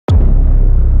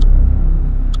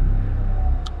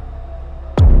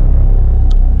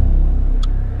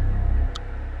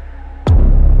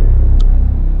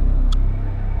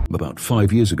About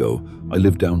 5 years ago, I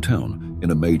lived downtown in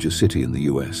a major city in the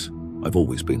US. I've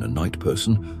always been a night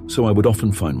person, so I would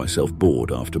often find myself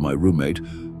bored after my roommate,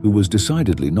 who was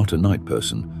decidedly not a night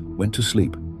person, went to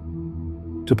sleep.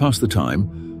 To pass the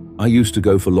time, I used to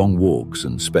go for long walks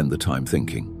and spend the time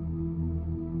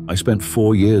thinking. I spent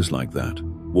 4 years like that,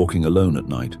 walking alone at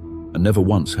night, and never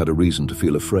once had a reason to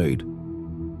feel afraid.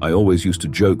 I always used to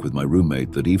joke with my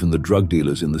roommate that even the drug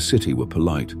dealers in the city were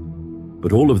polite.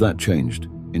 But all of that changed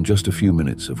in just a few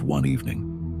minutes of one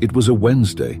evening. It was a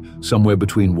Wednesday, somewhere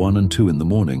between 1 and 2 in the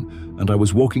morning, and I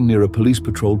was walking near a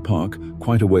police-patrolled park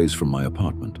quite a ways from my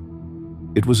apartment.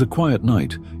 It was a quiet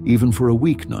night, even for a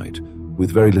weeknight,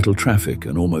 with very little traffic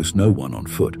and almost no one on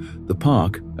foot. The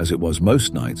park, as it was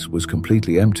most nights, was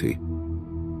completely empty.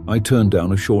 I turned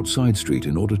down a short side street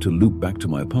in order to loop back to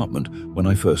my apartment when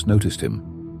I first noticed him.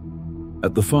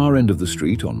 At the far end of the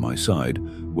street, on my side,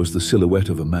 was the silhouette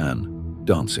of a man,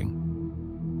 dancing.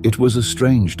 It was a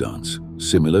strange dance,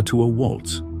 similar to a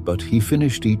waltz, but he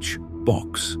finished each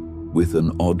box with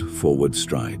an odd forward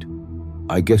stride.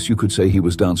 I guess you could say he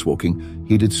was dance walking.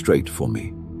 He did straight for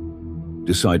me.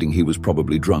 Deciding he was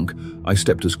probably drunk, I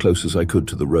stepped as close as I could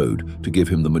to the road to give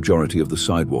him the majority of the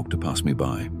sidewalk to pass me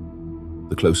by.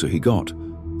 The closer he got,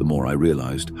 the more I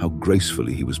realized how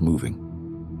gracefully he was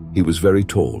moving. He was very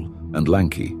tall and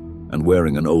lanky and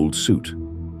wearing an old suit.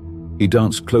 He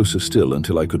danced closer still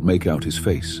until I could make out his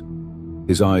face.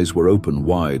 His eyes were open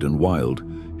wide and wild,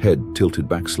 head tilted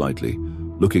back slightly,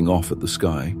 looking off at the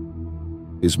sky.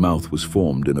 His mouth was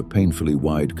formed in a painfully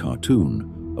wide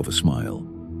cartoon of a smile.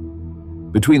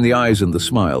 Between the eyes and the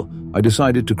smile, I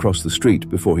decided to cross the street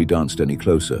before he danced any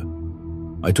closer.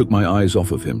 I took my eyes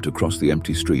off of him to cross the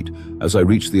empty street. As I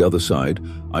reached the other side,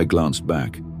 I glanced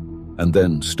back, and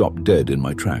then stopped dead in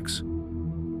my tracks.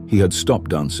 He had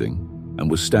stopped dancing and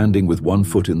was standing with one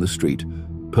foot in the street,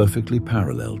 perfectly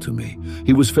parallel to me.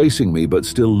 He was facing me but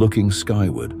still looking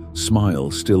skyward,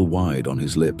 smile still wide on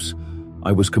his lips.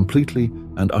 I was completely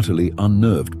and utterly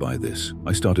unnerved by this.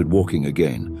 I started walking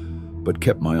again, but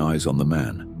kept my eyes on the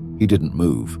man. He didn't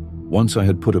move. Once I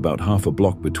had put about half a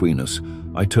block between us,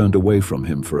 I turned away from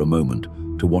him for a moment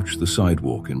to watch the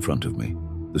sidewalk in front of me.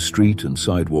 The street and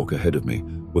sidewalk ahead of me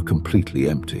were completely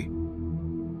empty.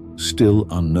 Still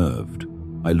unnerved,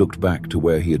 I looked back to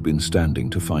where he had been standing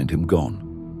to find him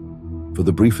gone. For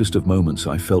the briefest of moments,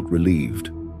 I felt relieved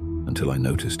until I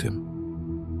noticed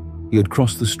him. He had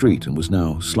crossed the street and was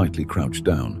now slightly crouched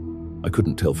down. I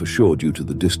couldn't tell for sure due to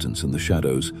the distance and the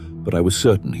shadows, but I was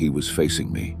certain he was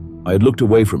facing me. I had looked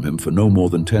away from him for no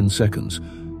more than 10 seconds,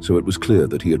 so it was clear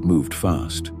that he had moved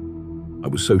fast. I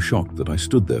was so shocked that I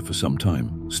stood there for some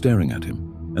time, staring at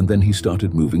him, and then he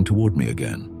started moving toward me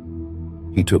again.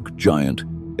 He took giant,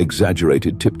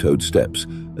 exaggerated tiptoed steps,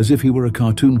 as if he were a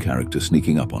cartoon character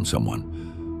sneaking up on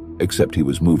someone, except he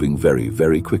was moving very,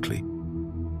 very quickly.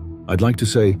 I'd like to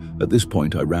say at this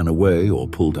point I ran away or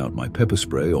pulled out my pepper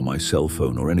spray or my cell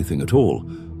phone or anything at all,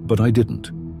 but I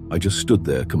didn't. I just stood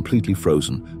there completely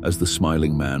frozen as the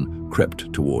smiling man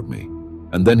crept toward me.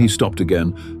 And then he stopped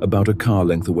again, about a car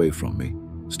length away from me,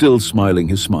 still smiling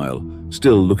his smile,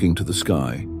 still looking to the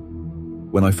sky.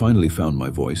 When I finally found my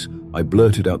voice, I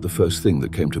blurted out the first thing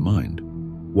that came to mind.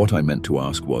 What I meant to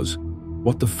ask was,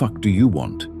 "What the fuck do you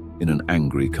want?" in an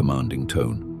angry, commanding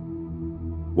tone.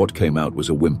 What came out was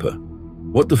a whimper.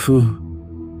 What the fu?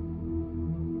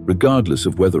 Regardless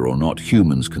of whether or not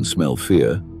humans can smell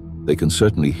fear, they can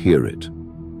certainly hear it.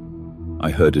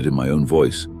 I heard it in my own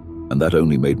voice, and that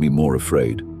only made me more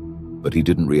afraid. But he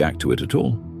didn't react to it at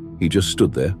all. He just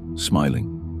stood there, smiling.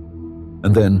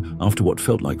 And then, after what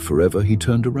felt like forever, he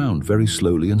turned around very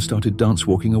slowly and started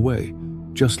dance-walking away,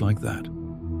 just like that.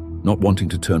 Not wanting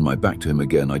to turn my back to him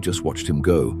again, I just watched him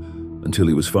go, until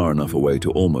he was far enough away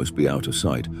to almost be out of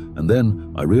sight. And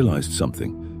then I realized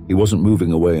something. He wasn't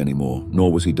moving away anymore,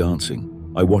 nor was he dancing.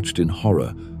 I watched in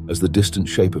horror as the distant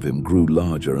shape of him grew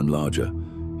larger and larger.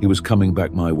 He was coming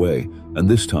back my way, and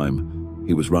this time,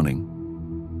 he was running.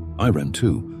 I ran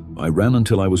too. I ran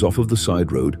until I was off of the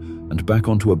side road and back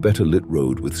onto a better lit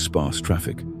road with sparse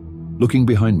traffic. Looking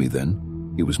behind me then,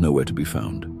 he was nowhere to be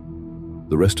found.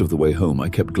 The rest of the way home, I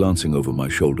kept glancing over my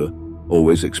shoulder,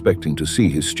 always expecting to see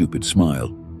his stupid smile,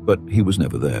 but he was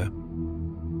never there.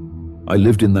 I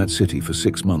lived in that city for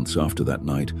 6 months after that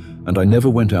night, and I never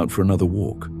went out for another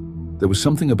walk. There was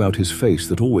something about his face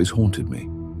that always haunted me.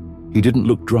 He didn't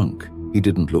look drunk, he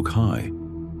didn't look high.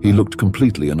 He looked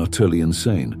completely and utterly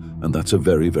insane, and that's a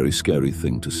very, very scary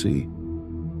thing to see.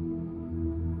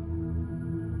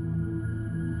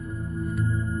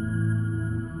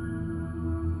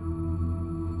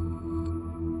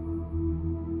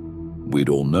 We'd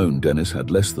all known Dennis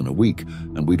had less than a week,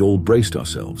 and we'd all braced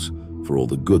ourselves for all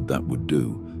the good that would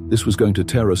do. This was going to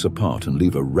tear us apart and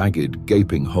leave a ragged,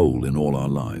 gaping hole in all our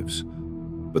lives.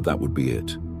 But that would be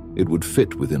it. It would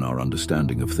fit within our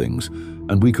understanding of things,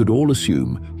 and we could all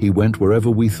assume he went wherever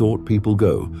we thought people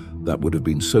go. That would have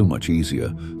been so much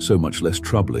easier, so much less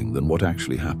troubling than what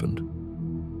actually happened.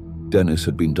 Dennis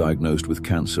had been diagnosed with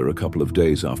cancer a couple of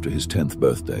days after his 10th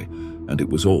birthday, and it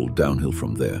was all downhill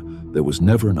from there. There was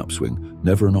never an upswing,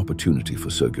 never an opportunity for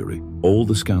surgery. All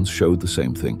the scans showed the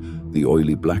same thing, the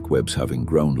oily black webs having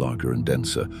grown larger and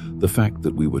denser. The fact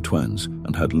that we were twins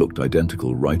and had looked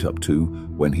identical right up to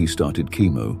when he started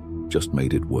chemo just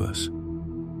made it worse.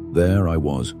 There I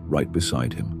was, right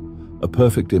beside him. A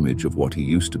perfect image of what he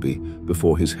used to be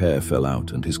before his hair fell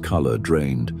out and his color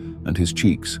drained and his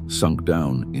cheeks sunk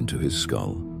down into his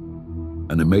skull.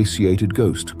 An emaciated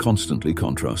ghost constantly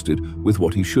contrasted with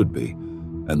what he should be.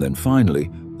 And then finally,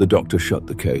 the doctor shut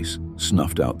the case,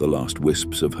 snuffed out the last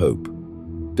wisps of hope.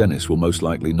 Dennis will most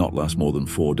likely not last more than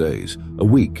 4 days, a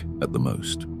week at the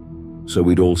most. So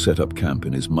we'd all set up camp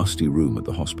in his musty room at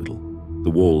the hospital. The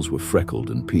walls were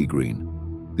freckled and pea-green.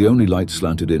 The only light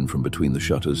slanted in from between the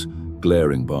shutters,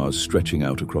 glaring bars stretching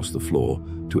out across the floor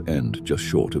to end just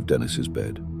short of Dennis's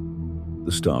bed.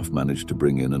 The staff managed to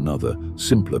bring in another,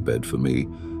 simpler bed for me,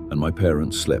 and my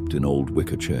parents slept in old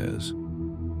wicker chairs.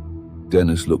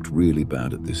 Dennis looked really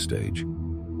bad at this stage.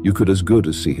 You could as good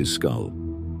as see his skull.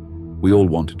 We all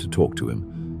wanted to talk to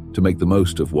him, to make the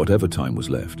most of whatever time was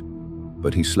left.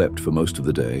 But he slept for most of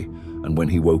the day, and when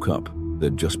he woke up,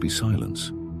 there'd just be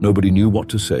silence. Nobody knew what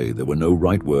to say, there were no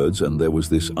right words, and there was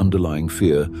this underlying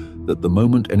fear that the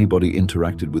moment anybody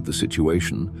interacted with the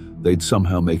situation, they'd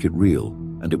somehow make it real,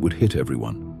 and it would hit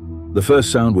everyone. The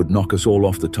first sound would knock us all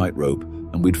off the tightrope,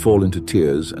 and we'd fall into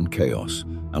tears and chaos,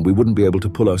 and we wouldn't be able to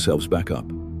pull ourselves back up.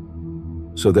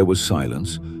 So there was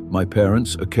silence, my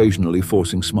parents occasionally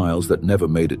forcing smiles that never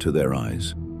made it to their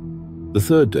eyes. The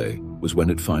third day was when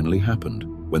it finally happened,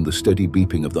 when the steady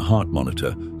beeping of the heart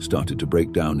monitor started to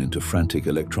break down into frantic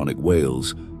electronic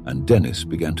wails, and Dennis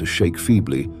began to shake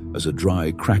feebly as a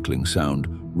dry, crackling sound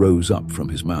rose up from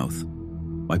his mouth.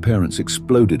 My parents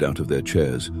exploded out of their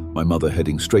chairs, my mother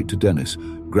heading straight to Dennis,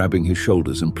 grabbing his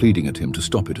shoulders and pleading at him to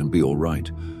stop it and be all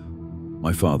right.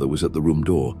 My father was at the room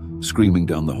door, screaming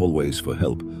down the hallways for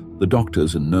help. The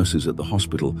doctors and nurses at the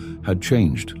hospital had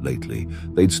changed lately.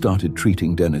 They'd started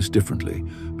treating Dennis differently.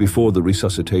 Before, the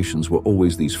resuscitations were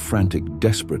always these frantic,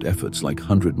 desperate efforts like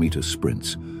 100-meter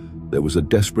sprints. There was a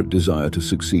desperate desire to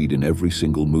succeed in every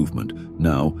single movement.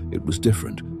 Now it was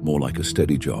different, more like a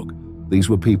steady jog. These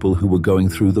were people who were going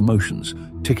through the motions,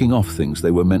 ticking off things they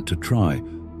were meant to try,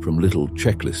 from little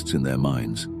checklists in their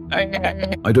minds.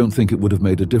 I don't think it would have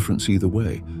made a difference either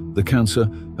way. The cancer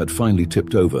had finally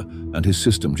tipped over, and his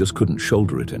system just couldn't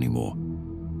shoulder it anymore.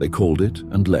 They called it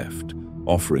and left,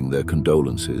 offering their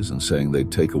condolences and saying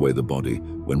they'd take away the body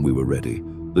when we were ready.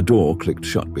 The door clicked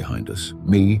shut behind us.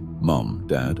 Me, Mum,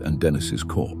 Dad, and Dennis's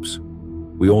corpse.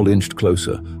 We all inched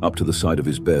closer, up to the side of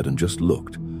his bed, and just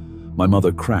looked. My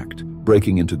mother cracked,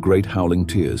 breaking into great howling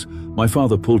tears. My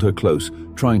father pulled her close,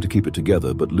 trying to keep it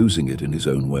together but losing it in his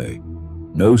own way.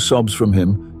 No sobs from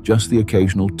him, just the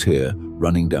occasional tear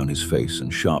running down his face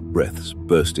and sharp breaths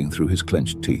bursting through his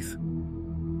clenched teeth.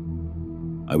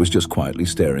 I was just quietly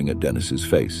staring at Dennis's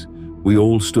face. We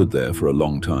all stood there for a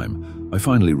long time. I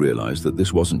finally realized that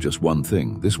this wasn't just one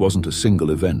thing. This wasn't a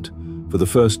single event. For the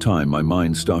first time, my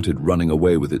mind started running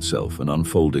away with itself and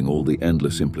unfolding all the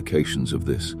endless implications of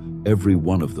this, every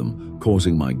one of them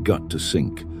causing my gut to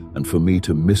sink and for me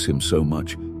to miss him so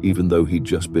much, even though he'd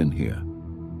just been here.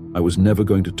 I was never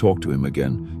going to talk to him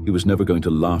again. He was never going to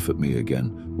laugh at me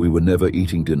again. We were never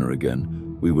eating dinner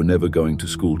again. We were never going to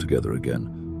school together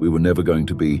again. We were never going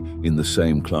to be in the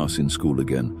same class in school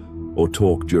again, or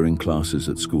talk during classes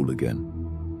at school again.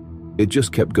 It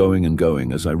just kept going and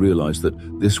going as I realized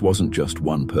that this wasn't just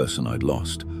one person I'd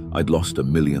lost. I'd lost a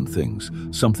million things.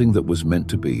 Something that was meant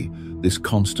to be, this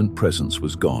constant presence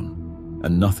was gone,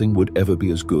 and nothing would ever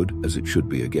be as good as it should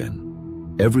be again.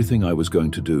 Everything I was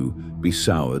going to do be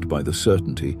soured by the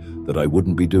certainty that I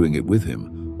wouldn't be doing it with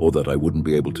him, or that I wouldn't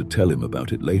be able to tell him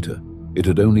about it later. It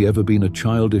had only ever been a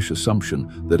childish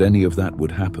assumption that any of that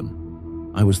would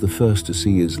happen. I was the first to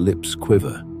see his lips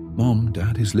quiver. Mom,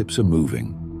 Dad, his lips are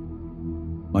moving.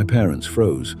 My parents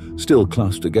froze, still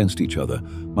clasped against each other,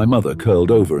 my mother curled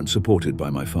over and supported by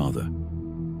my father.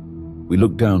 We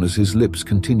looked down as his lips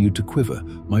continued to quiver.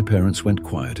 My parents went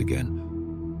quiet again.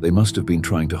 They must have been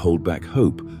trying to hold back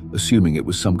hope, assuming it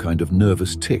was some kind of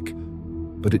nervous tic.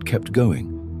 But it kept going,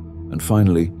 And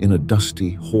finally, in a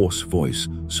dusty, hoarse voice,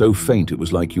 so faint it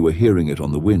was like you were hearing it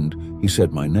on the wind, he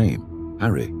said my name,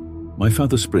 Harry. My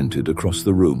father sprinted across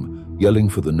the room, yelling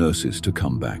for the nurses to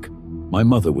come back. My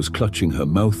mother was clutching her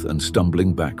mouth and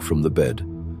stumbling back from the bed.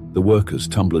 The workers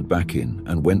tumbled back in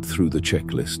and went through the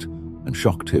checklist and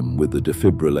shocked him with the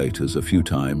defibrillators a few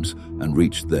times and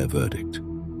reached their verdict.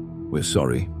 We're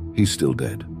sorry, he's still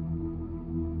dead.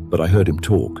 But I heard him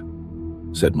talk,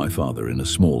 said my father in a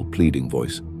small, pleading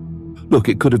voice. Look,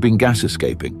 it could have been gas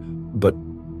escaping, but,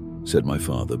 said my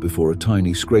father before a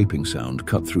tiny scraping sound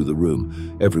cut through the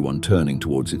room, everyone turning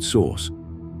towards its source.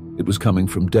 It was coming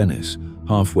from Dennis,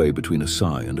 halfway between a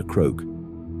sigh and a croak.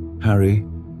 Harry,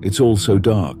 it's all so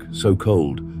dark, so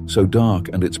cold, so dark,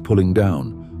 and it's pulling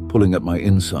down, pulling at my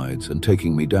insides and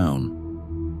taking me down.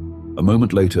 A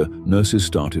moment later, nurses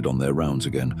started on their rounds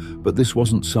again, but this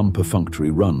wasn't some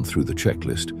perfunctory run through the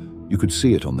checklist. You could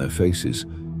see it on their faces,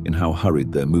 in how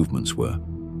hurried their movements were.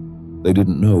 They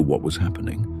didn't know what was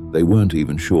happening. They weren't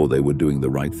even sure they were doing the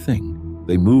right thing.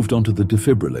 They moved onto the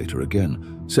defibrillator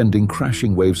again, sending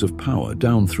crashing waves of power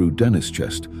down through Dennis'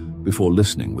 chest before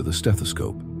listening with a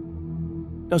stethoscope.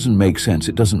 Doesn't make sense,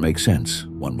 it doesn't make sense,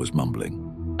 one was mumbling.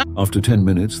 After 10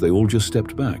 minutes, they all just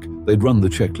stepped back. They'd run the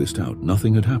checklist out.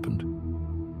 Nothing had happened.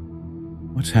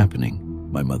 What's happening?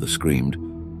 My mother screamed.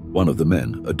 One of the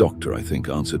men, a doctor I think,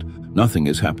 answered. Nothing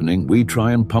is happening. We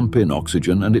try and pump in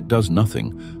oxygen and it does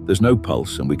nothing. There's no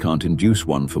pulse and we can't induce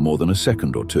one for more than a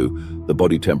second or two. The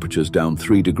body temperature's down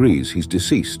 3 degrees. He's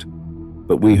deceased.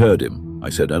 But we heard him. I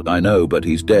said, I know, but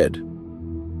he's dead.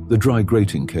 The dry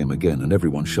grating came again and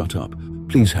everyone shut up.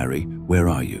 Please, Harry, where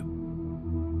are you?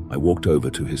 I walked over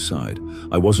to his side.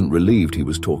 I wasn't relieved he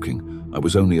was talking. I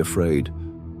was only afraid.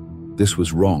 This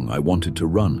was wrong. I wanted to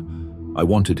run. I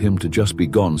wanted him to just be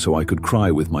gone so I could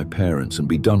cry with my parents and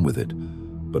be done with it.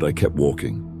 But I kept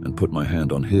walking and put my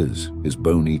hand on his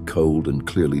bony, cold and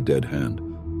clearly dead hand.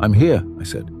 I'm here, I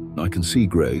said. I can see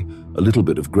grey, a little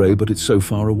bit of grey, but it's so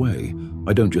far away.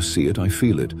 I don't just see it, I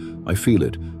feel it. I feel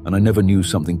it, and I never knew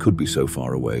something could be so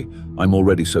far away. I'm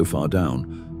already so far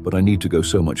down, but I need to go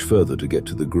so much further to get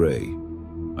to the grey.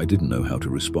 I didn't know how to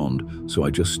respond, so I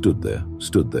just stood there,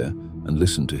 and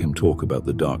listened to him talk about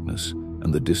the darkness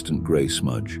and the distant grey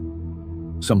smudge.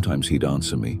 Sometimes he'd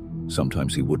answer me,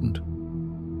 sometimes he wouldn't.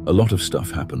 A lot of stuff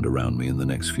happened around me in the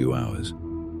next few hours.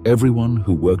 Everyone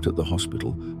who worked at the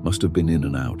hospital must have been in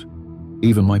and out.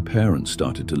 Even my parents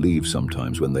started to leave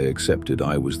sometimes when they accepted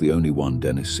I was the only one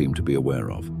Dennis seemed to be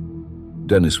aware of.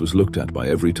 Dennis was looked at by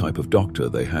every type of doctor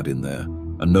they had in there,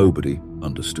 and nobody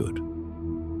understood.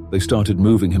 They started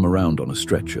moving him around on a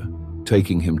stretcher,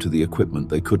 taking him to the equipment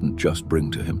they couldn't just bring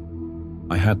to him.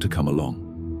 I had to come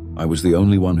along. I was the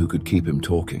only one who could keep him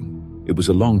talking. It was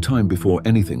a long time before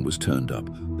anything was turned up.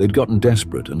 They'd gotten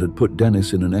desperate and had put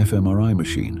Dennis in an fMRI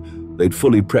machine. They'd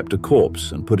fully prepped a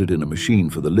corpse and put it in a machine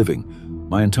for the living.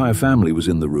 My entire family was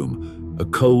in the room. A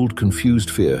cold, confused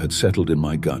fear had settled in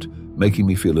my gut, making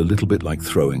me feel a little bit like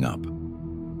throwing up.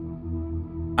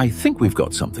 I think we've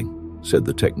got something, said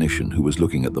the technician who was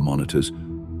looking at the monitors.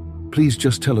 Please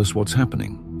just tell us what's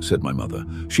happening, said my mother.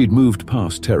 She'd moved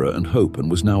past terror and hope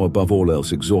and was now above all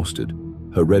else exhausted,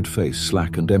 her red face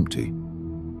slack and empty.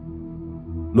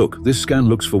 Look, this scan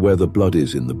looks for where the blood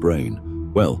is in the brain.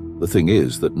 Well, the thing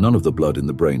is that none of the blood in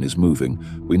the brain is moving.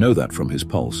 We know that from his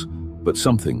pulse, but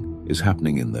something is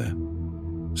happening in there.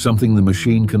 Something the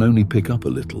machine can only pick up a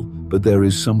little, but there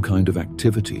is some kind of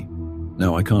activity.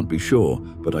 Now, I can't be sure,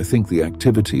 but I think the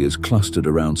activity is clustered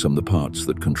around some of the parts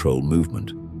that control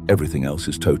movement. Everything else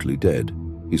is totally dead.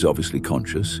 He's obviously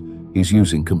conscious. He's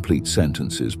using complete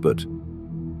sentences, but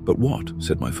what?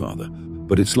 Said my father.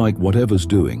 But it's like whatever's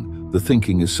doing, the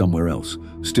thinking is somewhere else,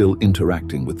 still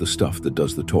interacting with the stuff that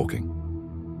does the talking.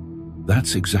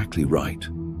 That's exactly right,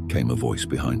 came a voice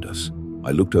behind us.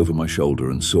 I looked over my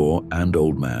shoulder and saw an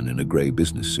old man in a grey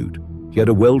business suit. He had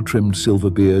a well-trimmed silver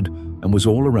beard and was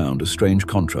all around a strange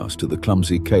contrast to the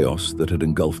clumsy chaos that had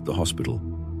engulfed the hospital.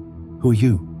 Who are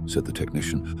you? Said the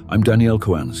technician. I'm Danielle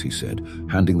Coans, he said,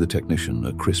 handing the technician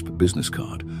a crisp business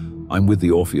card. I'm with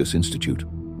the Orpheus Institute.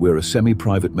 We're a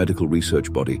semi-private medical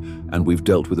research body, and we've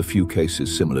dealt with a few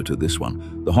cases similar to this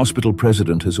one. The hospital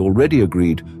president has already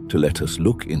agreed to let us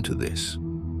look into this.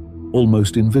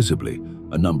 Almost invisibly,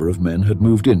 a number of men had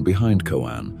moved in behind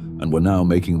Coan and were now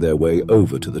making their way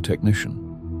over to the technician.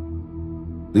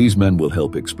 These men will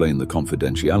help explain the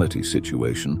confidentiality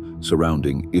situation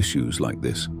surrounding issues like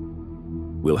this.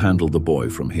 We'll handle the boy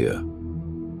from here.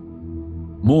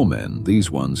 More men,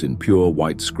 these ones in pure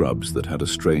white scrubs that had a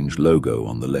strange logo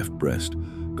on the left breast,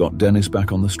 got Dennis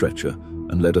back on the stretcher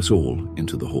and led us all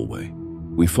into the hallway.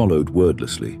 We followed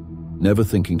wordlessly. never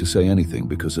thinking to say anything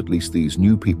because at least these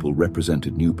new people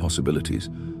represented new possibilities,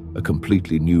 a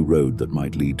completely new road that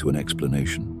might lead to an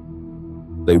explanation.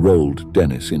 They rolled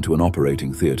Dennis into an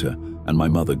operating theater, and my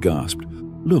mother gasped.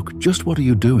 "Look, just what are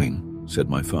you doing?" said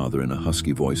my father in a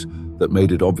husky voice that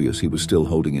made it obvious he was still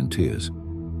holding in tears.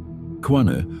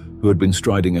 Kwane, who had been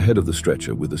striding ahead of the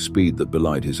stretcher with a speed that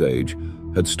belied his age,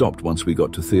 had stopped once we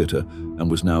got to theater and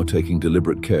was now taking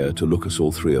deliberate care to look us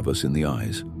all three of us in the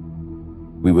eyes.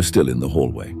 We were still in the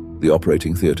hallway, the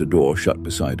operating theater door shut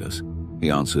beside us.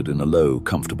 He answered in a low,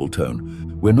 comfortable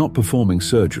tone, "We're not performing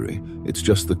surgery, it's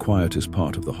just the quietest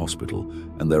part of the hospital,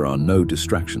 and there are no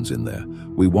distractions in there.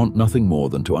 We want nothing more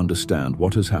than to understand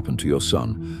what has happened to your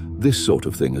son. This sort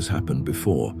of thing has happened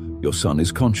before. Your son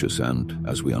is conscious and,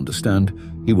 as we understand,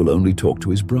 he will only talk to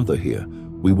his brother here.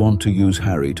 We want to use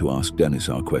Harry to ask Dennis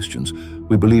our questions.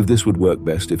 We believe this would work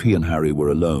best if he and Harry were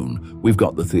alone. We've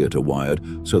got the theater wired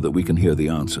so that we can hear the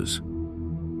answers."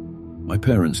 My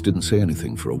parents didn't say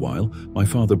anything for a while. My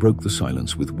father broke the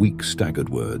silence with weak, staggered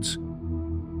words.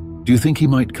 "Do you think he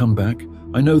might come back?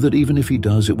 I know that even if he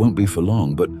does, it won't be for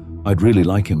long, but I'd really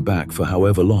like him back for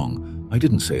however long." I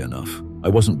didn't say enough. I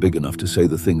wasn't big enough to say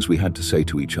the things we had to say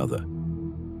to each other.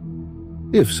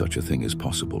 "If such a thing is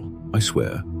possible, I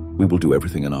swear, we will do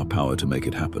everything in our power to make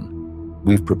it happen.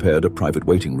 We've prepared a private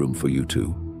waiting room for you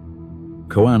two."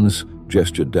 Koans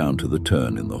gestured down to the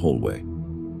turn in the hallway.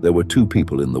 There were two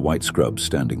people in the white scrubs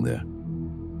standing there.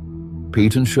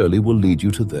 "Pete and Shirley will lead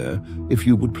you to there, if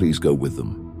you would please go with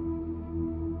them."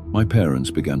 My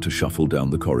parents began to shuffle down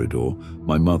the corridor,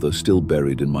 my mother still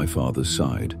buried in my father's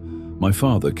side. My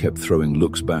father kept throwing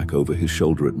looks back over his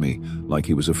shoulder at me, like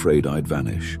he was afraid I'd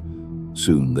vanish.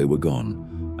 Soon they were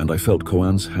gone, and I felt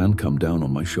Koan's hand come down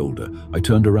on my shoulder. I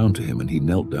turned around to him and he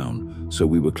knelt down, so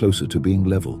we were closer to being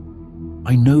level.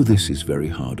 "I know this is very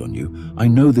hard on you. I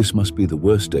know this must be the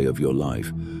worst day of your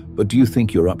life, but do you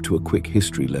think you're up to a quick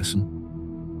history lesson?"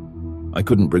 I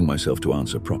couldn't bring myself to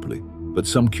answer properly, but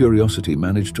some curiosity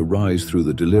managed to rise through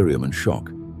the delirium and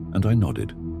shock, and I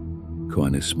nodded.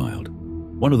 Koanis smiled.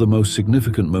 "One of the most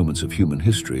significant moments of human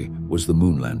history was the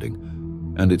moon landing,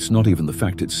 and it's not even the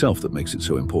fact itself that makes it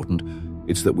so important.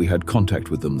 It's that we had contact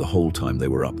with them the whole time they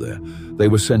were up there. They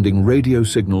were sending radio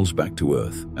signals back to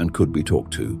Earth and could be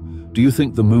talked to. Do you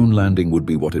think the moon landing would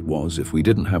be what it was if we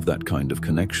didn't have that kind of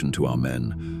connection to our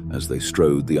men as they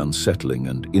strode the unsettling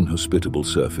and inhospitable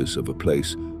surface of a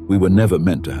place we were never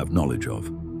meant to have knowledge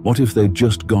of? What if they'd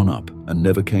just gone up and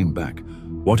never came back?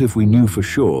 What if we knew for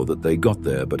sure that they got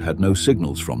there but had no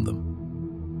signals from them?"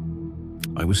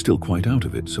 I was still quite out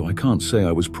of it, so I can't say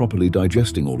I was properly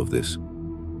digesting all of this.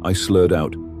 I slurred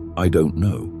out, "I don't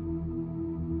know."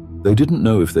 They didn't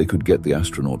know if they could get the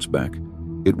astronauts back.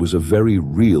 It was a very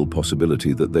real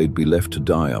possibility that they'd be left to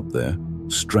die up there,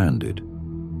 stranded.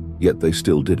 Yet they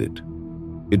still did it.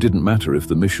 It didn't matter if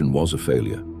the mission was a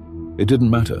failure. It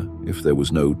didn't matter if there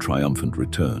was no triumphant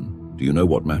return. Do you know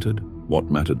what mattered?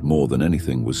 What mattered more than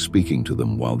anything was speaking to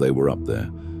them while they were up there,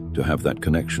 to have that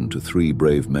connection to three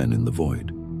brave men in the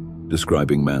void,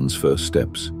 describing man's first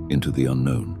steps into the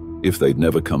unknown. If they'd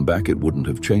never come back, it wouldn't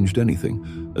have changed anything,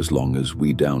 as long as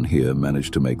we down here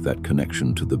managed to make that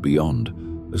connection to the beyond.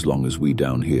 As long as we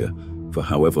down here, for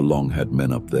however long, had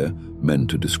men up there, men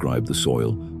to describe the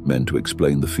soil, men to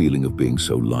explain the feeling of being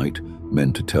so light,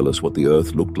 men to tell us what the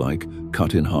Earth looked like,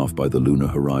 cut in half by the lunar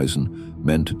horizon,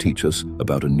 men to teach us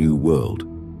about a new world.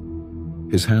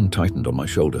 His hand tightened on my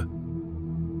shoulder.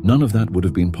 None of that would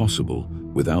have been possible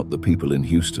without the people in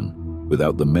Houston,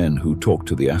 without the men who talked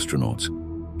to the astronauts,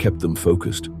 kept them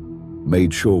focused,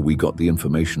 made sure we got the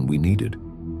information we needed.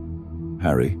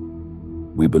 "Harry,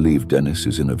 we believe Dennis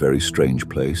is in a very strange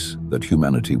place, that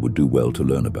humanity would do well to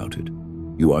learn about it.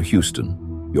 You are Houston.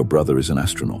 Your brother is an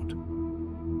astronaut."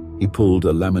 He pulled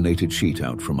a laminated sheet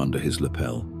out from under his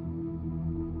lapel.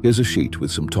 "Here's a sheet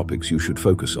with some topics you should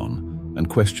focus on and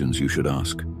questions you should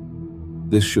ask.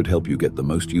 This should help you get the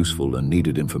most useful and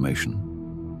needed information.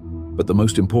 But the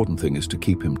most important thing is to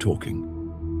keep him talking.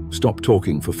 Stop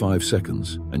talking for 5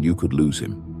 seconds and you could lose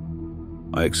him."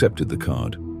 I accepted the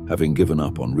card, having given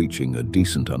up on reaching a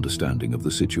decent understanding of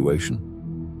the situation.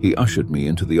 He ushered me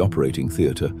into the operating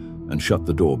theater and shut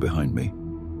the door behind me.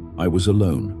 I was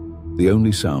alone, the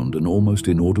only sound an almost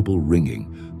inaudible ringing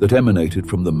that emanated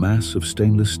from the mass of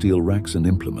stainless steel racks and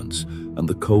implements and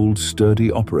the cold,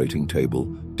 sturdy operating table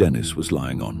Dennis was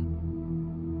lying on.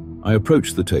 I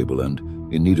approached the table and,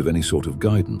 in need of any sort of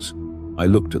guidance, I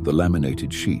looked at the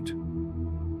laminated sheet.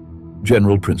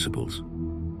 General principles.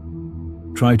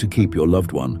 Try to keep your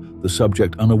loved one, the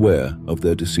subject, unaware of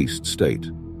their deceased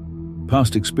state.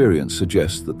 Past experience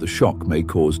suggests that the shock may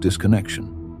cause disconnection.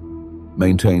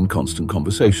 Maintain constant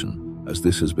conversation, as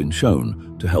this has been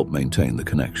shown to help maintain the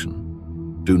connection.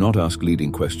 Do not ask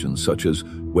leading questions such as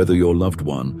whether your loved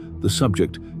one, the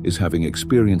subject, is having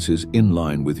experiences in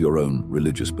line with your own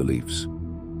religious beliefs.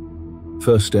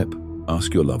 First step,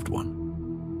 ask your loved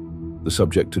one, the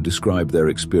subject, to describe their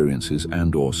experiences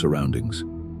and/or surroundings.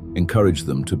 Encourage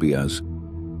them to be as.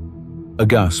 A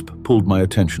gasp pulled my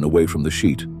attention away from the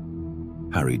sheet.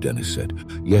 "Harry," Dennis said.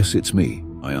 "Yes, it's me,"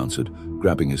 I answered,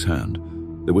 grabbing his hand.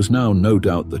 There was now no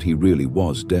doubt that he really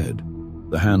was dead.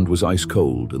 The hand was ice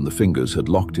cold and the fingers had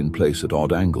locked in place at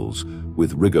odd angles,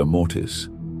 with rigor mortis.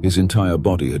 His entire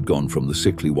body had gone from the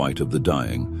sickly white of the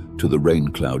dying to the rain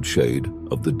cloud shade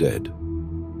of the dead.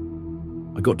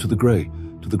 I got to the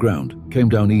ground, came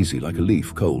down easy like a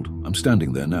leaf, cold. I'm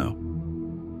standing there now.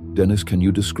 "Dennis, can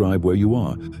you describe where you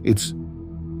are?" "It's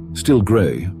still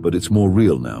grey, but it's more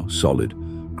real now, solid.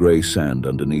 Grey sand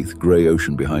underneath, grey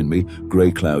ocean behind me,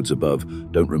 grey clouds above.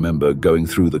 Don't remember going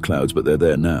through the clouds, but they're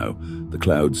there now. The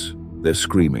clouds, they're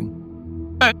screaming."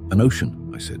 "An ocean,"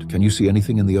 I said. "Can you see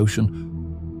anything in the ocean?"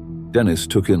 Dennis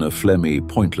took in a phlegmy,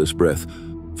 pointless breath.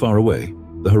 "Far away,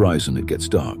 the horizon, it gets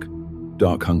dark.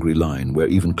 Dark, hungry line where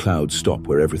even clouds stop,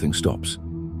 where everything stops.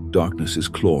 Darkness is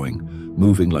clawing,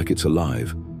 moving like it's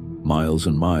alive. Miles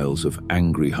and miles of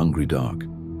angry, hungry dark.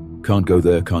 Can't go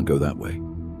there, can't go that way."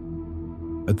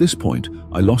 At this point,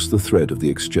 I lost the thread of the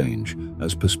exchange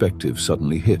as perspective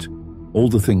suddenly hit. All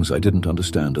the things I didn't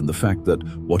understand and the fact that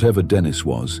whatever Dennis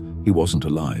was, he wasn't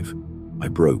alive. I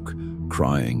broke,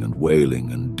 crying and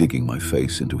wailing and digging my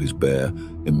face into his bare,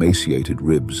 emaciated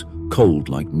ribs, cold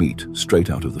like meat straight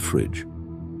out of the fridge.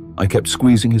 I kept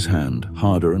squeezing his hand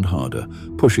harder and harder,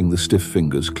 pushing the stiff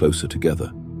fingers closer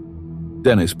together.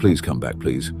 "Dennis, please come back,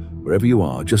 please. Wherever you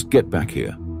are, just get back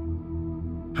here."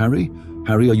 "Harry?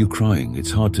 Harry, are you crying?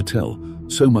 It's hard to tell.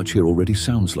 So much here already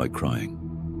sounds like crying."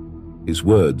 His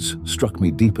words struck me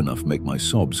deep enough to make my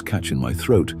sobs catch in my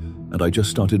throat, and I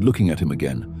just started looking at him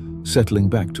again, settling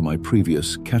back to my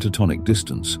previous catatonic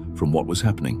distance from what was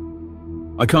happening.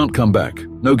 "I can't come back.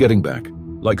 No getting back.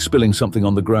 Like spilling something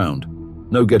on the ground.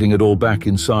 No getting it all back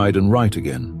inside and right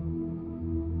again."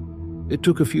 It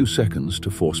took a few seconds to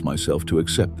force myself to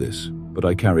accept this, but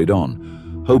I carried on,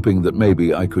 hoping that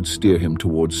maybe I could steer him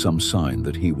towards some sign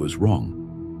that he was wrong.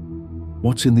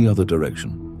 "What's in the other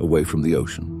direction, away from the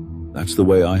ocean? That's the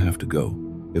way I have to go.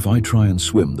 If I try and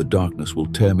swim, the darkness will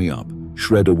tear me up,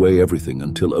 shred away everything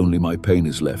until only my pain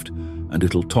is left, and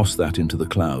it'll toss that into the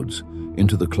clouds,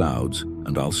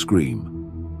 and I'll scream."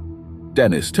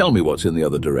 "Dennis, tell me what's in the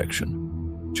other direction."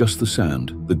 "Just the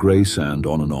sand, the grey sand,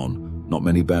 on and on. Not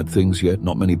many bad things yet,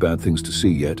 not many bad things to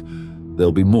see yet.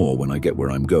 There'll be more when I get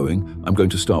where I'm going. I'm going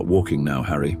to start walking now,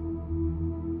 Harry."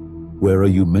 "Where are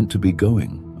you meant to be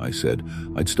going?" I said.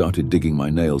 I'd started digging my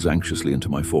nails anxiously into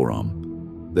my forearm.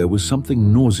 There was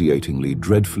something nauseatingly,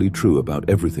 dreadfully true about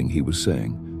everything he was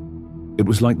saying. It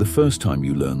was like the first time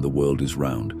you learn the world is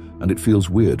round, and it feels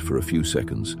weird for a few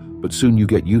seconds, but soon you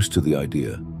get used to the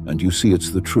idea, and you see it's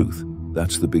the truth.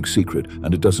 That's the big secret,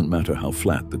 and it doesn't matter how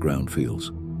flat the ground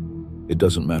feels. It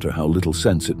doesn't matter how little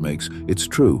sense it makes, it's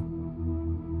true.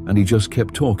 And he just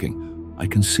kept talking. "I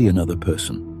can see another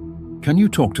person." "Can you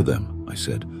talk to them?" I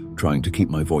said, trying to keep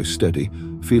my voice steady,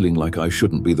 feeling like I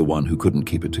shouldn't be the one who couldn't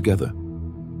keep it together.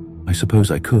 "I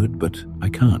suppose I could, but I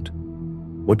can't."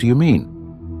 "What do you mean?"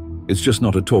 "It's just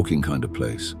not a talking kind of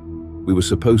place. We were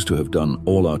supposed to have done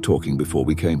all our talking before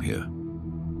we came here.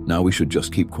 Now we should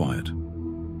just keep quiet."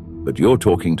 "But you're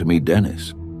talking to me,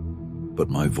 Dennis." "But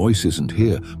my voice isn't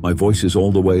here. My voice is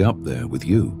all the way up there with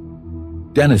you."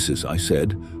 "Dennis's," I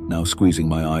said, now squeezing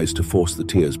my eyes to force the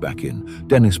tears back in.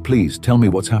 "Dennis, please, tell me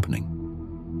what's happening."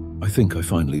 I think I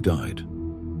finally died.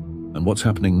 And what's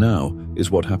happening now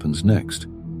is what happens next,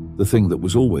 the thing that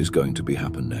was always going to be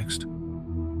happen next.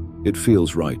 It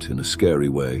feels right in a scary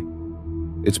way.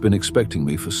 It's been expecting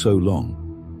me for so long,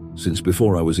 since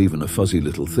before I was even a fuzzy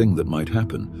little thing that might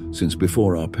happen, since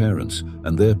before our parents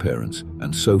and their parents,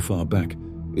 and so far back,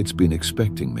 it's been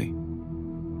expecting me.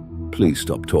 "Please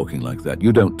stop talking like that.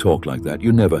 You don't talk like that.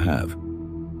 You never have."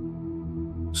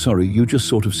 "Sorry, you just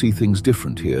sort of see things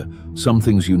different here. Some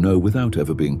things you know without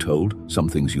ever being told, some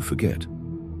things you forget."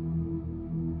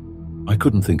 I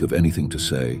couldn't think of anything to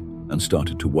say and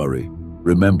started to worry,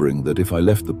 remembering that if I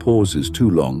left the pauses too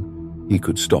long, he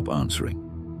could stop answering.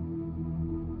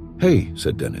 "Hey,"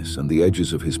 said Dennis, and the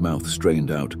edges of his mouth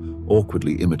strained out,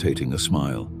 awkwardly imitating a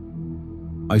smile.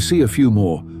 "I see a few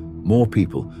more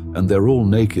people, and they're all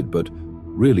naked, but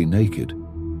really naked.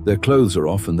 Their clothes are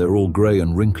off and they're all grey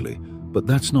and wrinkly. But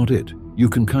that's not it. You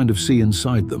can kind of see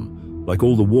inside them, like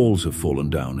all the walls have fallen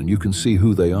down and you can see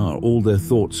who they are, all their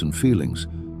thoughts and feelings.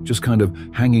 just kind of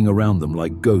hanging around them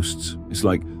like ghosts. It's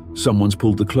like someone's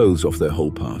pulled the clothes off their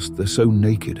whole past. They're so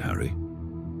naked, Harry."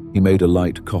 He made a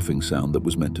light coughing sound that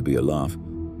was meant to be a laugh.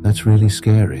 "That's really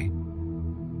scary."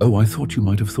 "Oh, I thought you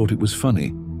might have thought it was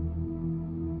funny."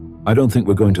 "I don't think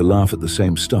we're going to laugh at the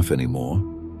same stuff anymore.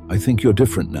 I think you're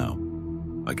different now."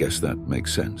 "I guess that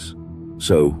makes sense.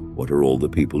 So, what are all the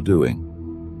people doing?"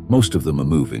 "Most of them are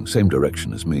moving, same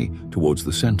direction as me, towards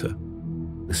the center."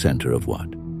 "The center of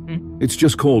what?" "It's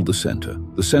just called the center.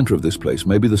 The center of this place,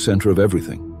 maybe the center of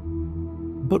everything."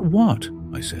 "But what?"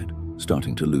 I said,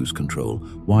 starting to lose control.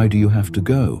 "Why do you have to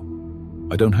go?"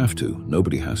 "I don't have to.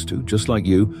 Nobody has to. Just like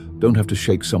you, don't have to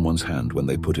shake someone's hand when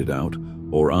they put it out,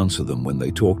 or answer them when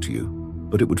they talk to you.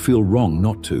 But it would feel wrong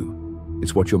not to.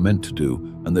 It's what you're meant to do,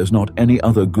 and there's not any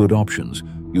other good options.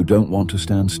 You don't want to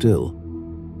stand still."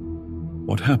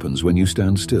 "What happens when you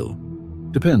stand still?"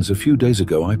 "Depends. A few days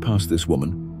ago I passed this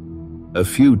woman." "A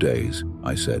few days,"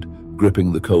 I said,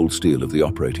 gripping the cold steel of the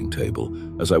operating table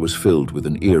as I was filled with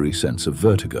an eerie sense of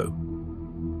vertigo.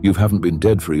 "You haven't been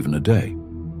dead for even a day."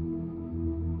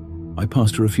 "I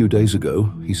passed her a few days ago,"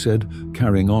 he said,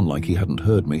 carrying on like he hadn't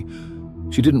heard me.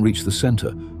 "She didn't reach the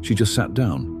center. She just sat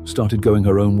down, started going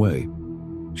her own way.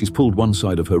 She's pulled one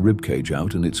side of her ribcage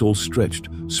out and it's all stretched,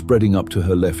 spreading up to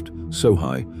her left, so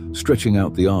high, stretching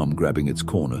out the arm grabbing its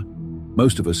corner.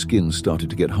 Most of her skin started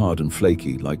to get hard and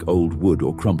flaky, like old wood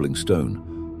or crumbling stone.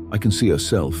 I can see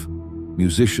herself.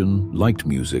 Musician, liked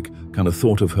music, kind of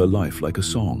thought of her life like a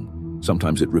song.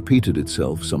 Sometimes it repeated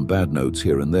itself, some bad notes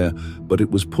here and there, but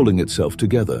it was pulling itself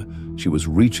together. She was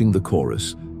reaching the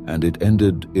chorus, and it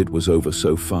ended. It was over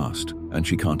so fast, and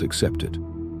she can't accept it.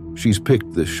 She's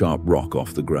picked this sharp rock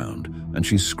off the ground, and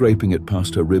she's scraping it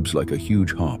past her ribs like a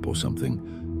huge harp or something,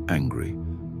 angry.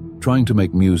 Trying to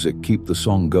make music keep the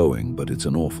song going, but it's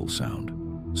an awful sound.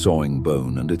 Sawing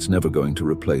bone, and it's never going to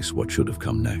replace what should have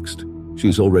come next.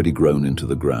 She's already grown into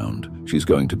the ground. She's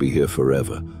going to be here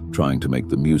forever, trying to make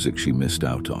the music she missed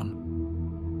out on.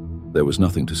 There was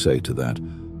nothing to say to that,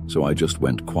 so I just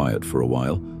went quiet for a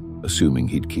while, assuming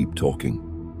he'd keep talking.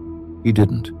 He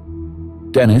didn't.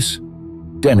 "Dennis?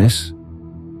 Dennis?"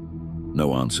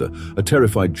 No answer. A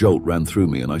terrified jolt ran through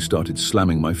me and I started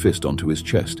slamming my fist onto his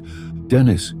chest.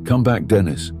 "Dennis, come back,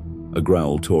 Dennis." A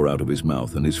growl tore out of his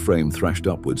mouth and his frame thrashed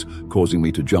upwards, causing me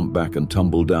to jump back and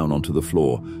tumble down onto the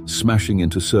floor, smashing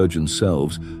into surgeons'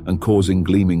 cells and causing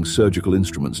gleaming surgical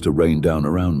instruments to rain down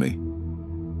around me.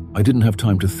 I didn't have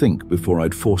time to think before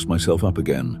I'd forced myself up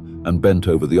again and bent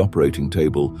over the operating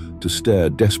table to stare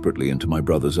desperately into my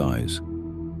brother's eyes.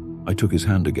 I took his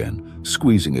hand again,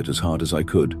 squeezing it as hard as I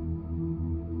could.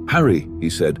 "Harry," he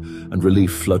said, and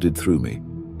relief flooded through me.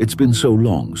 "It's been so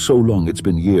long, it's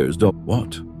been years."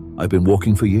 "What?" "I've been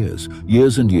walking for years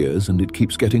and years, and it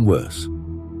keeps getting worse."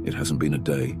 "It hasn't been a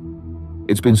day."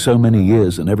 "It's been so many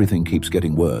years and everything keeps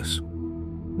getting worse."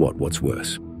 What's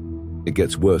worse?" "It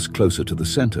gets worse closer to the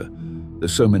center.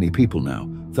 There's so many people now,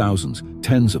 thousands,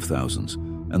 tens of thousands,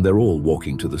 and they're all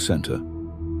walking to the center."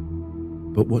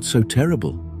 "But what's so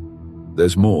terrible?"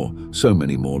 "There's more, so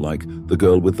many more, like the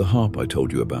girl with the harp I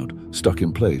told you about, stuck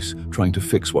in place, trying to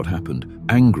fix what happened,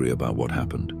 angry about what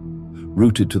happened.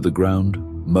 Rooted to the ground,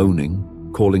 moaning,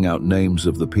 calling out names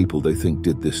of the people they think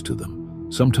did this to them.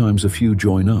 Sometimes a few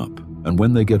join up, and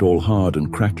when they get all hard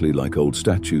and crackly like old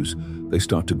statues, they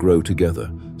start to grow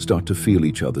together, start to feel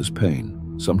each other's pain.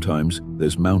 Sometimes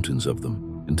there's mountains of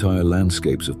them, entire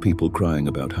landscapes of people crying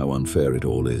about how unfair it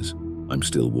all is. I'm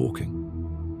still walking."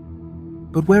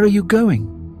 "But where are you going?"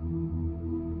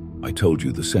 "I told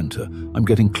you, the center. I'm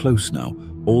getting close now.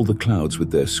 All the clouds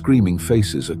with their screaming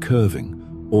faces are curving,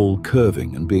 all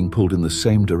curving and being pulled in the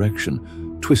same direction,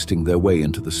 twisting their way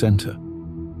into the center.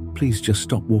 Please just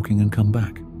stop walking and come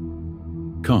back."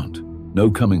 "Can't. No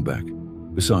coming back.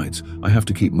 Besides, I have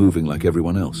to keep moving like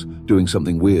everyone else, doing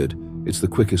something weird. It's the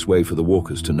quickest way for the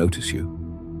walkers to notice you."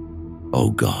 "Oh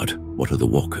God, what are the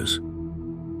walkers?"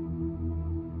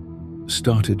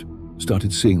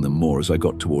 Started seeing them more as I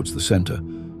got towards the center.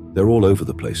 They're all over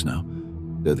the place now.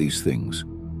 They're these things.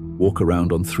 Walk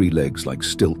around on 3 legs like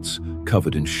stilts,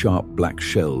 covered in sharp black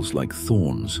shells like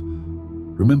thorns.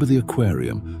 Remember the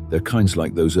aquarium? They're kinds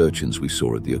like those urchins we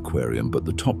saw at the aquarium, but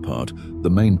the top part, the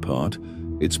main part,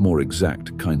 it's more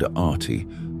exact, kinda arty,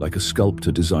 like a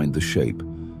sculptor designed the shape.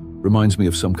 Reminds me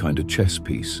of some kind of chess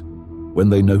piece. When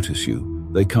they notice you,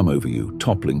 they come over you,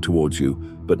 toppling towards you,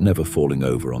 but never falling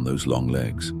over on those long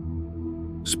legs.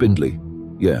 Spindly,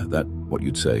 yeah, that's what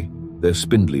you'd say. They're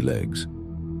spindly legs.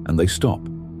 And they stop,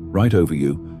 right over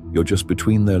you. You're just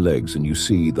between their legs and you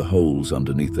see the holes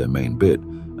underneath their main bit,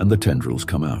 and the tendrils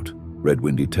come out. Red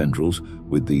windy tendrils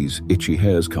with these itchy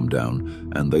hairs come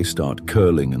down and they start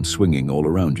curling and swinging all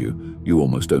around you. You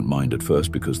almost don't mind at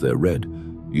first because they're red.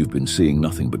 You've been seeing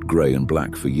nothing but grey and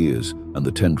black for years, and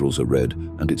the tendrils are red,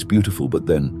 and it's beautiful, but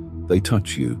then they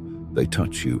touch you,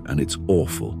 and it's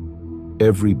awful.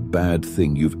 Every bad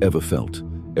thing you've ever felt,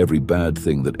 every bad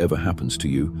thing that ever happens to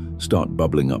you, start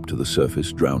bubbling up to the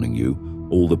surface, drowning you.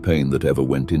 All the pain that ever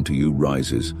went into you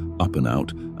rises, up and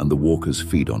out, and the walkers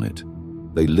feed on it.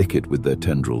 They lick it with their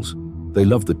tendrils. They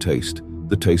love the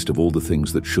taste of all the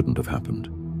things that shouldn't have happened.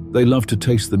 They love to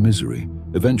taste the misery.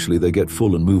 Eventually they get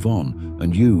full and move on,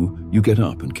 and you get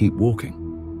up and keep walking.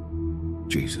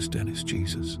 Jesus, Dennis,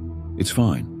 Jesus. It's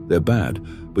fine, they're bad,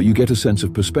 but you get a sense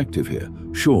of perspective here.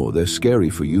 Sure, they're scary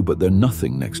for you, but they're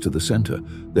nothing next to the center.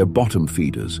 They're bottom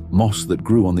feeders, moss that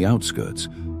grew on the outskirts.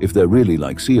 If they're really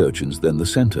like sea urchins, then the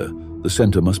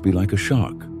center must be like a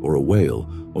shark, or a whale,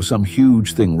 or some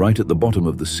huge thing right at the bottom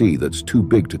of the sea that's too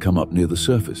big to come up near the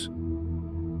surface.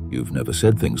 You've never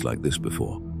said things like this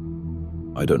before.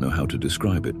 I don't know how to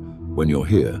describe it. When you're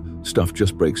here, stuff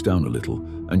just breaks down a little,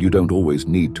 and you don't always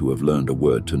need to have learned a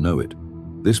word to know it.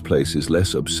 This place is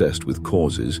less obsessed with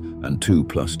causes and 2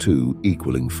 +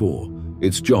 2 = 4.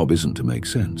 Its job isn't to make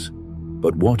sense.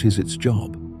 But what is its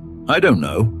job? I don't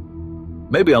know.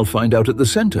 Maybe I'll find out at the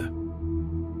center.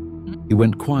 He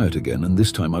went quiet again, and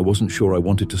this time I wasn't sure I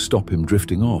wanted to stop him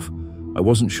drifting off. I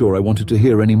wasn't sure I wanted to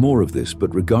hear any more of this,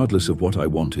 but regardless of what I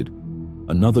wanted,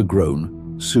 another groan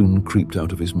soon creeped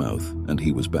out of his mouth, and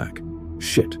he was back.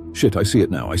 Shit, I see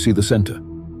it now, I see the center.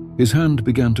 His hand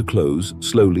began to close,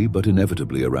 slowly but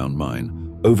inevitably around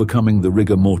mine, overcoming the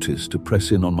rigor mortis to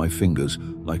press in on my fingers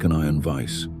like an iron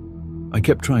vice. I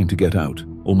kept trying to get out,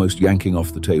 almost yanking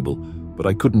off the table, but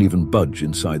I couldn't even budge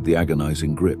inside the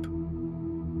agonizing grip.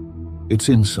 It's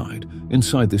inside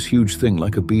this huge thing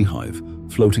like a beehive,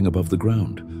 floating above the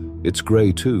ground. It's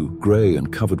grey too, grey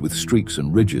and covered with streaks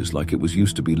and ridges like it was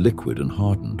used to be liquid and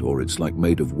hardened, or it's like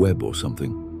made of web or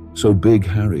something. So big,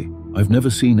 Harry, I've never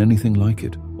seen anything like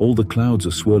it. All the clouds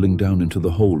are swirling down into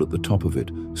the hole at the top of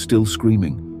it, still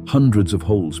screaming. Hundreds of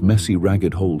holes, messy,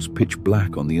 ragged holes, pitch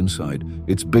black on the inside.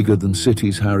 It's bigger than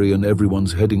cities, Harry, and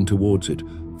everyone's heading towards it.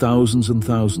 Thousands and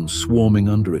thousands swarming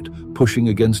under it, pushing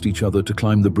against each other to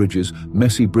climb the bridges,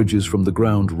 messy bridges from the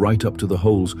ground right up to the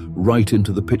holes, right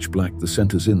into the pitch black. The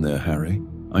center's in there, Harry.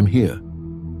 I'm here.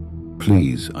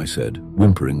 Please, I said,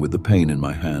 whimpering with the pain in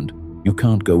my hand. You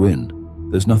can't go in.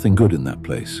 There's nothing good in that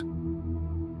place.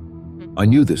 I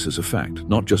knew this as a fact,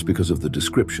 not just because of the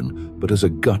description, but as a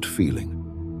gut feeling.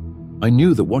 I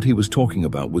knew that what he was talking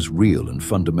about was real and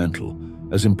fundamental,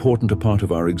 as important a part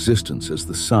of our existence as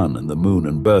the sun and the moon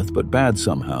and birth, but bad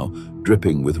somehow,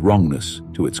 dripping with wrongness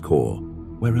to its core.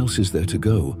 Where else is there to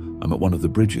go? I'm at one of the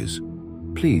bridges.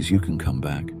 Please, you can come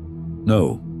back.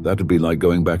 No, that'd be like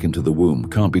going back into the womb.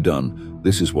 Can't be done.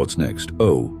 This is what's next.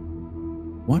 Oh.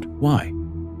 What? Why?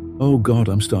 Oh God,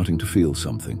 I'm starting to feel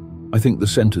something. I think the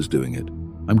center's doing it.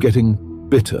 I'm getting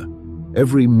bitter.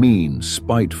 Every mean,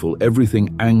 spiteful,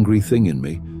 everything angry thing in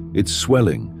me, it's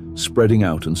swelling, spreading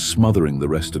out and smothering the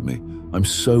rest of me. I'm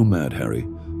so mad, Harry.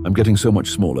 I'm getting so much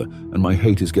smaller, and my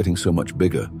hate is getting so much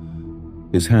bigger.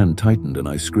 His hand tightened and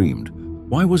I screamed.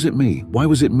 Why was it me? Why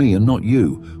was it me and not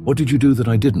you? What did you do that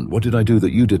I didn't? What did I do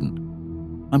that you didn't?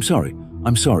 I'm sorry,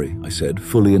 I said,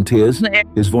 fully in tears.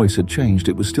 His voice had changed.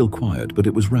 It was still quiet, but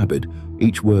it was rabid.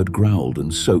 Each word growled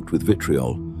and soaked with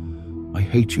vitriol. I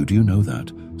hate you, do you know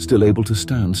that? Still able to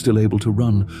stand, still able to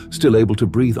run, still able to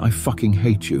breathe. I fucking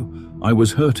hate you. I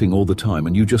was hurting all the time,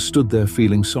 and you just stood there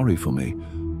feeling sorry for me.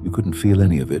 You couldn't feel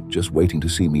any of it, just waiting to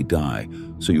see me die,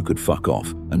 so you could fuck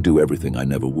off and do everything I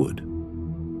never would.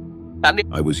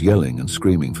 I was yelling and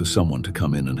screaming for someone to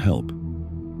come in and help.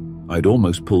 I'd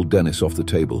almost pulled Dennis off the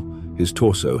table, his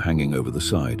torso hanging over the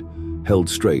side, held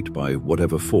straight by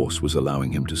whatever force was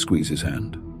allowing him to squeeze his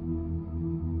hand.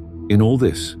 In all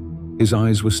this, his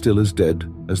eyes were still as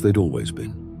dead as they'd always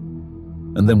been.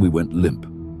 And then we went limp.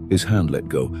 His hand let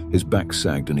go, his back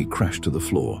sagged, and he crashed to the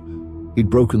floor. He'd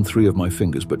broken 3 of my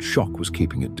fingers, but shock was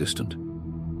keeping it distant.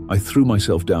 I threw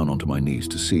myself down onto my knees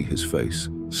to see his face,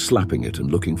 slapping it and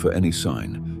looking for any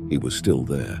sign. He was still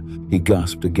there. He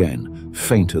gasped again,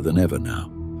 fainter than ever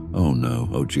now. Oh no,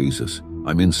 oh Jesus.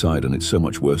 I'm inside, and it's so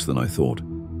much worse than I thought.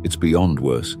 It's beyond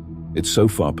worse. It's so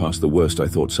far past the worst I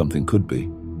thought something could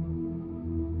be.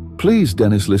 Please,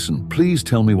 Dennis, listen. Please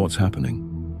tell me what's happening.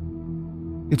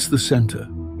 It's the center.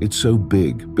 It's so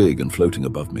big and floating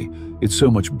above me. It's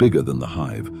so much bigger than the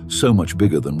hive, so much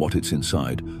bigger than what it's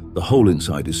inside. The hole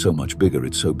inside is so much bigger,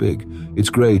 it's so big.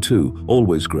 It's grey too,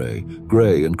 always grey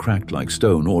and cracked like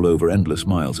stone all over endless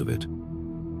miles of it.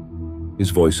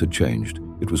 His voice had changed.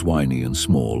 It was whiny and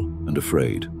small and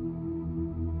afraid.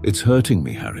 "It's hurting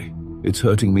me, Harry. It's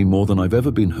hurting me more than I've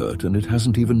ever been hurt, and it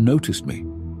hasn't even noticed me."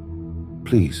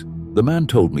 "Please, the man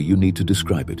told me you need to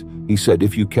describe it. He said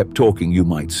if you kept talking, you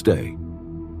might stay."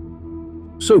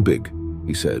 "So big,"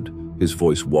 he said, his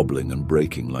voice wobbling and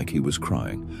breaking like he was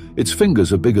crying. "Its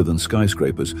fingers are bigger than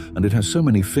skyscrapers, and it has so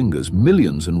many fingers,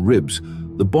 millions, and ribs.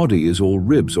 The body is all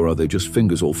ribs, or are they just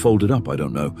fingers all folded up? I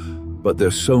don't know. But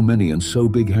there's so many and so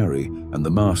big, Harry. And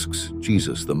the masks,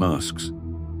 Jesus, the masks."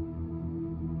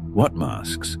 "What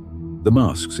masks?" "The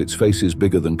masks, its faces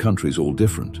bigger than countries, all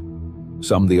different.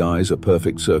 Some the eyes are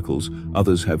perfect circles,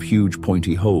 others have huge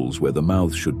pointy holes where the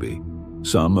mouths should be.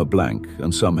 Some are blank,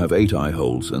 and some have 8 eye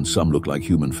holes, and some look like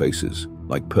human faces,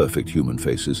 like perfect human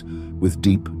faces, with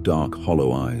deep, dark,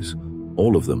 hollow eyes.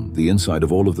 All of them, the inside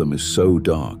of all of them is so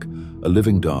dark, a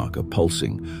living dark, a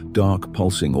pulsing, dark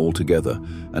pulsing all together,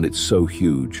 and it's so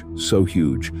huge,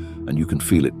 and you can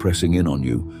feel it pressing in on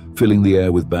you, filling the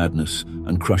air with badness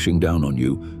and crushing down on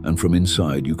you, and from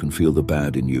inside you can feel the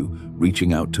bad in you,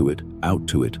 reaching out to it,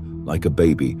 like a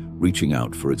baby reaching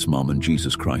out for its mom and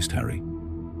Jesus Christ, Harry."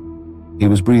 He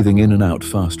was breathing in and out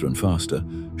faster and faster,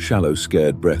 shallow,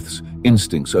 scared breaths,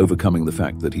 instincts overcoming the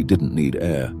fact that he didn't need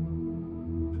air.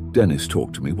 "Dennis,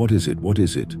 talk to me. What is it? What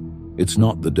is it?" "It's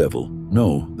not the devil.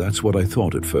 No, that's what I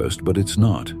thought at first, but it's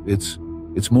not. It's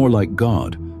more like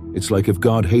God. It's like if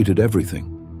God hated everything."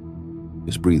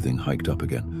 His breathing hiked up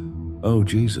again. "Oh,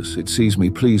 Jesus, it sees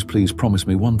me. Please, please, promise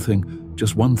me one thing.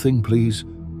 Just one thing, please."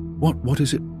 What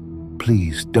is it?"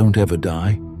 "Please, don't ever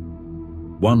die."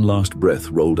 One last breath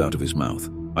rolled out of his mouth.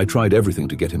 I tried everything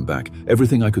to get him back,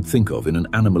 everything I could think of in an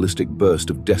animalistic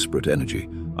burst of desperate energy.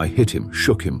 I hit him,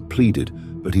 shook him, pleaded,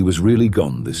 but he was really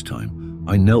gone this time.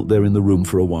 I knelt there in the room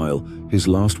for a while, his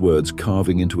last words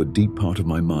carving into a deep part of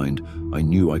my mind I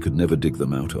knew I could never dig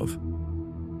them out of.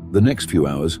 The next few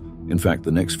hours, in fact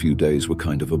the next few days, were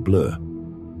kind of a blur.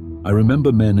 I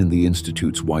remember men in the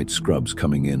Institute's white scrubs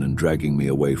coming in and dragging me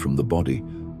away from the body.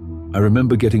 I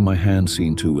remember getting my hand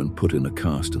seen to and put in a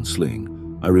cast and sling.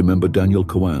 I remember Daniel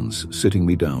Coans sitting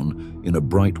me down in a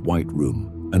bright white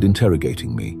room and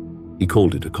interrogating me. He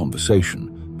called it a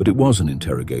conversation, but it was an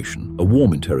interrogation, a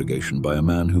warm interrogation by a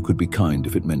man who could be kind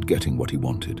if it meant getting what he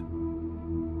wanted.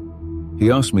 He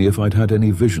asked me if I'd had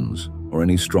any visions or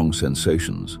any strong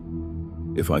sensations,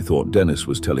 if I thought Dennis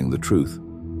was telling the truth,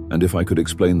 and if I could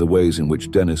explain the ways in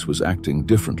which Dennis was acting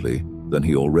differently than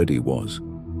he already was.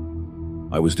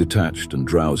 I was detached and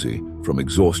drowsy from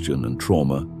exhaustion and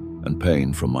trauma and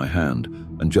pain from my hand,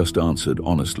 and just answered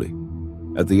honestly.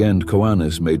 At the end,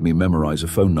 Coanes made me memorize a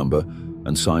phone number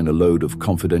and sign a load of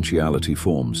confidentiality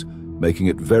forms, making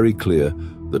it very clear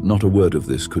that not a word of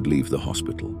this could leave the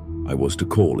hospital. I was to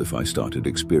call if I started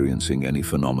experiencing any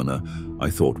phenomena I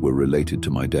thought were related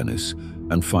to my Dennis,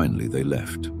 and finally they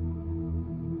left.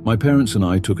 My parents and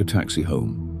I took a taxi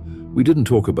home. We didn't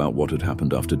talk about what had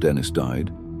happened after Dennis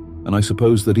died, and I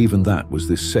suppose that even that was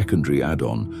this secondary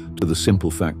add-on to the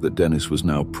simple fact that Dennis was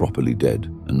now properly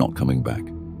dead and not coming back.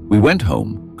 We went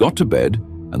home, got to bed,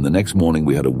 and the next morning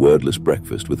we had a wordless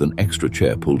breakfast with an extra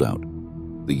chair pulled out.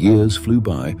 The years flew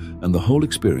by, and the whole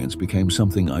experience became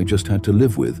something I just had to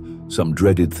live with, some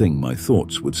dreaded thing my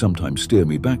thoughts would sometimes steer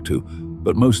me back to,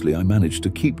 but mostly I managed to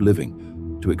keep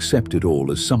living, to accept it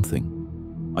all as something.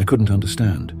 I couldn't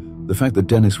understand. The fact that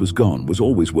Dennis was gone was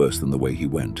always worse than the way he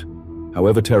went,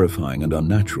 however terrifying and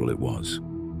unnatural it was.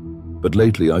 But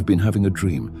lately I've been having a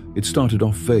dream. It started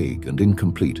off vague and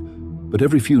incomplete, but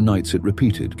every few nights it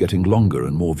repeated, getting longer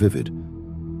and more vivid.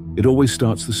 It always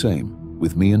starts the same,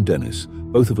 with me and Dennis,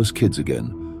 both of us kids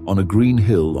again, on a green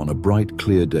hill on a bright,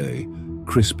 clear day,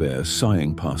 crisp air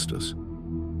sighing past us.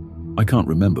 I can't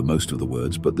remember most of the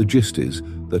words, but the gist is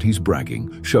that he's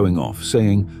bragging, showing off,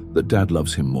 saying that Dad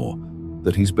loves him more,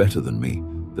 that he's better than me,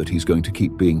 that he's going to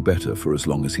keep being better for as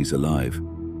long as he's alive.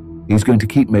 He's going to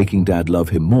keep making Dad love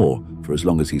him more for as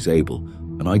long as he's able,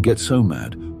 and I get so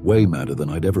mad, way madder than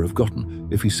I'd ever have gotten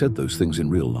if he said those things in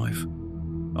real life.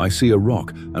 I see a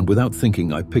rock, and without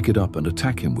thinking I pick it up and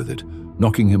attack him with it,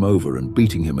 knocking him over and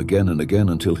beating him again and again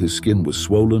until his skin was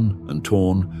swollen and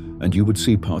torn, and you would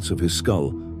see parts of his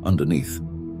skull underneath.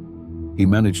 He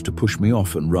managed to push me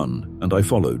off and run, and I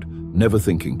followed, never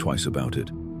thinking twice about it.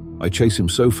 I chase him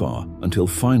so far until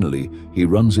finally he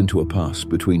runs into a pass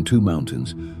between two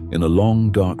mountains in a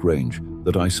long, dark range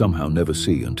that I somehow never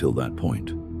see until that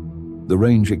point. The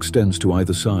range extends to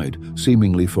either side,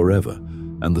 seemingly forever,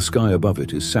 and the sky above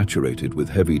it is saturated with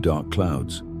heavy, dark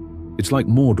clouds. It's like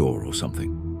Mordor or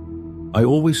something. I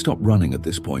always stop running at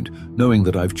this point, knowing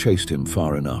that I've chased him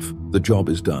far enough. The job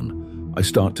is done. I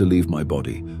start to leave my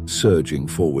body, surging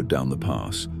forward down the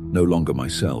pass, no longer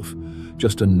myself,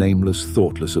 just a nameless,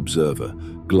 thoughtless observer,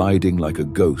 gliding like a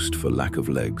ghost for lack of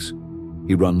legs.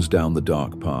 He runs down the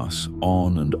dark pass,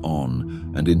 on,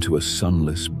 and into a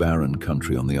sunless, barren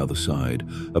country on the other side,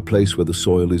 a place where the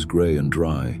soil is grey and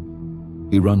dry.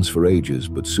 He runs for ages,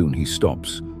 but soon he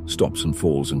stops and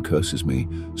falls and curses me,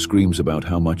 screams about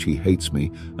how much he hates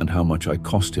me and how much I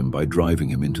cost him by driving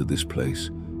him into this place.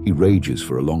 He rages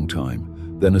for a long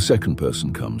time. Then a second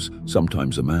person comes,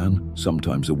 sometimes a man,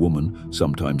 sometimes a woman,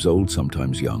 sometimes old,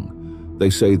 sometimes young. They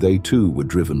say they too were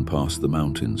driven past the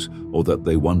mountains, or that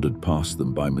they wandered past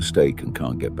them by mistake and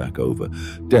can't get back over.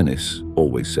 Dennis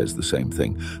always says the same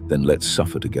thing: then let's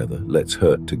suffer together, let's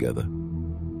hurt together.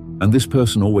 And this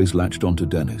person always latched onto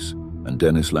Dennis, and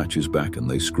Dennis latches back and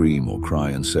they scream or cry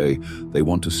and say they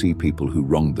want to see people who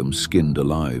wronged them skinned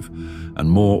alive. And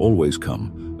more always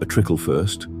come, a trickle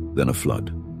first, then a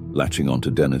flood, latching onto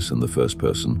Dennis and the first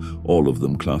person, all of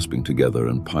them clasping together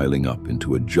and piling up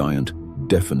into a giant,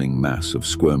 deafening mass of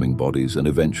squirming bodies, and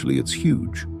eventually it's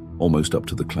huge, almost up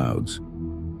to the clouds.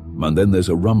 And then there's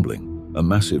a rumbling, a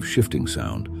massive shifting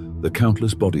sound. The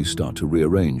countless bodies start to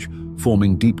rearrange,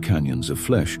 forming deep canyons of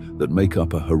flesh that make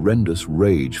up a horrendous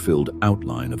rage-filled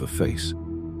outline of a face.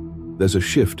 There's a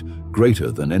shift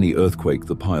greater than any earthquake.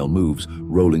 The pile moves,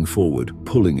 rolling forward,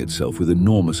 pulling itself with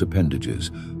enormous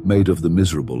appendages, made of the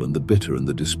miserable and the bitter and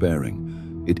the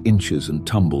despairing. It inches and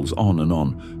tumbles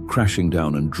on, crashing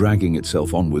down and dragging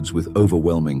itself onwards with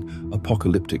overwhelming,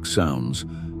 apocalyptic sounds.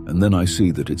 And then I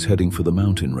see that it's heading for the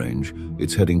mountain range.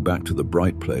 It's heading back to the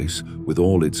bright place with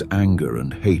all its anger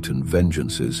and hate and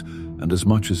vengeances. And as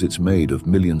much as it's made of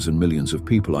millions and millions of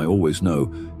people, I always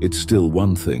know it's still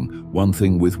one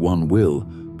thing with one will,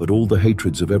 but all the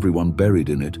hatreds of everyone buried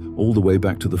in it, all the way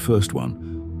back to the first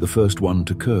one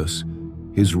to curse.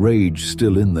 His rage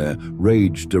still in there,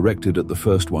 rage directed at the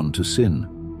first one to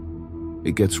sin.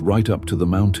 It gets right up to the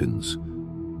mountains.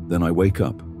 Then I wake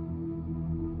up.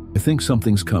 I think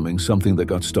something's coming, something that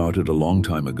got started a long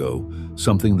time ago,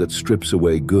 something that strips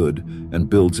away good and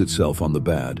builds itself on the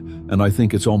bad, and I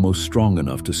think it's almost strong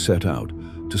enough to set out,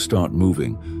 to start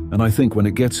moving, and I think when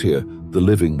it gets here, the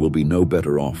living will be no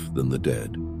better off than the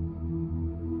dead.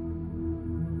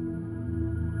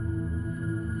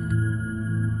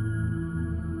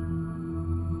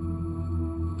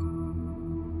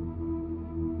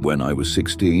 When I was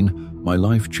 16, my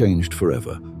life changed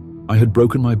forever. I had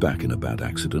broken my back in a bad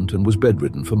accident and was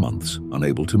bedridden for months,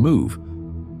 unable to move.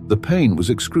 The pain was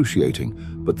excruciating,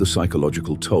 but the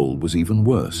psychological toll was even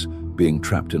worse, being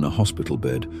trapped in a hospital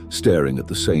bed, staring at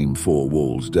the same four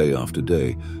walls day after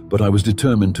day. But I was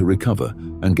determined to recover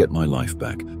and get my life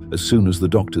back. As soon as the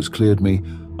doctors cleared me,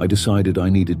 I decided I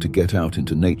needed to get out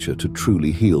into nature to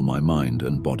truly heal my mind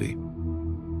and body.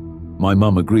 My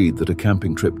mum agreed that a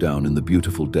camping trip down in the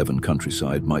beautiful Devon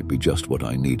countryside might be just what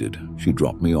I needed. She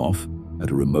dropped me off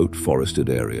at a remote forested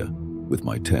area with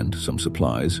my tent, some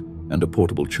supplies, and a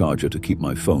portable charger to keep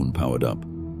my phone powered up.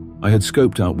 I had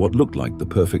scoped out what looked like the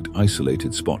perfect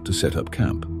isolated spot to set up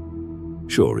camp.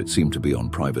 Sure, it seemed to be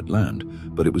on private land,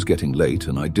 but it was getting late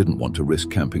and I didn't want to risk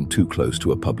camping too close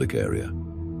to a public area.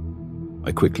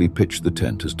 I quickly pitched the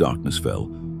tent as darkness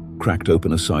fell, cracked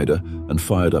open a cider, and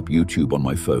fired up YouTube on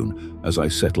my phone as I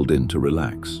settled in to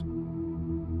relax.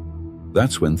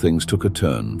 That's when things took a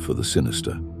turn for the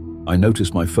sinister. I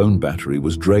noticed my phone battery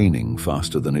was draining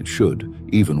faster than it should,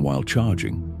 even while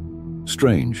charging.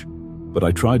 Strange, but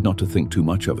I tried not to think too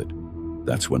much of it.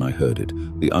 That's when I heard it,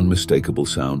 the unmistakable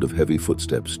sound of heavy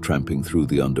footsteps tramping through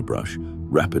the underbrush,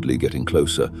 rapidly getting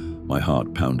closer. My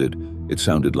heart pounded. It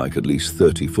sounded like at least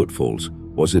 30 footfalls.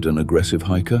 Was it an aggressive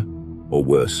hiker? Or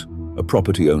worse, a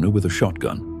property owner with a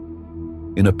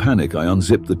shotgun? In a panic, I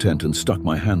unzipped the tent and stuck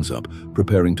my hands up,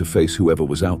 preparing to face whoever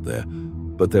was out there.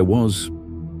 But there was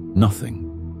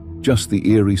nothing. Just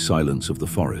the eerie silence of the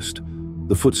forest.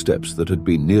 The footsteps that had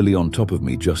been nearly on top of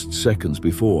me just seconds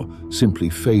before simply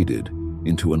faded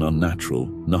into an unnatural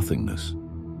nothingness.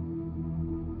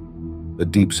 A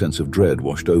deep sense of dread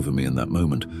washed over me in that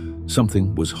moment.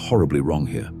 Something was horribly wrong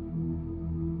here.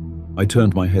 I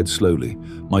turned my head slowly,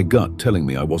 my gut telling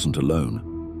me I wasn't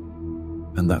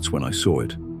alone. And that's when I saw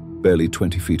it, barely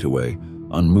 20 feet away,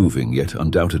 unmoving yet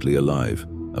undoubtedly alive,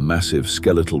 a massive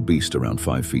skeletal beast around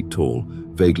 5 feet tall,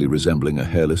 vaguely resembling a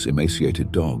hairless,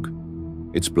 emaciated dog.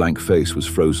 Its blank face was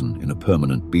frozen in a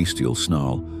permanent bestial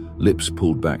snarl, lips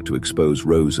pulled back to expose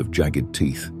rows of jagged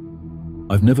teeth.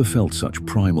 I've never felt such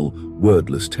primal,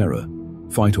 wordless terror.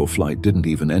 Fight or flight didn't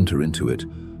even enter into it.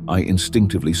 I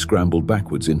instinctively scrambled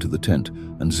backwards into the tent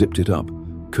and zipped it up,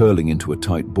 curling into a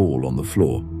tight ball on the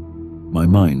floor. My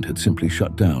mind had simply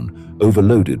shut down,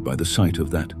 overloaded by the sight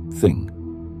of that thing.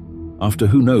 After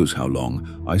who knows how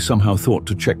long, I somehow thought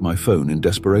to check my phone in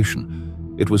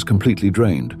desperation. It was completely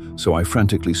drained, so I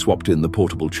frantically swapped in the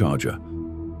portable charger.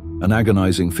 An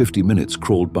agonizing 50 minutes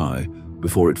crawled by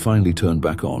before it finally turned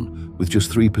back on, with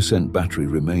just 3% battery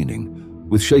remaining.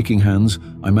 With shaking hands,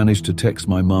 I managed to text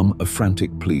my mum a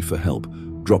frantic plea for help,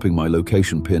 dropping my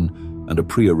location pin and a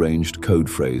pre-arranged code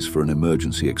phrase for an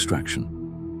emergency extraction.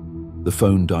 The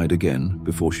phone died again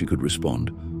before she could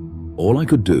respond. All I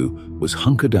could do was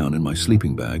hunker down in my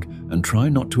sleeping bag and try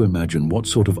not to imagine what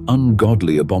sort of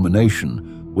ungodly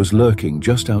abomination was lurking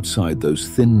just outside those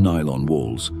thin nylon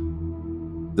walls.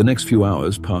 The next few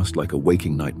hours passed like a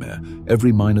waking nightmare.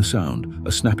 Every minor sound,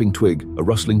 a snapping twig, a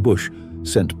rustling bush,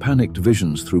 sent panicked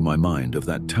visions through my mind of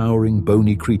that towering,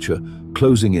 bony creature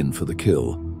closing in for the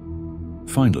kill.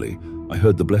 Finally, I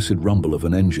heard the blessed rumble of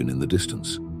an engine in the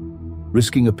distance.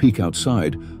 Risking a peek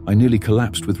outside, I nearly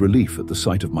collapsed with relief at the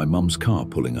sight of my mum's car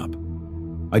pulling up.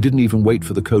 I didn't even wait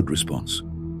for the code response.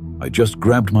 I just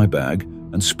grabbed my bag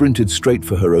and sprinted straight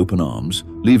for her open arms,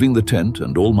 leaving the tent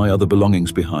and all my other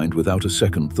belongings behind without a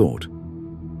second thought.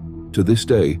 To this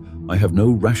day, I have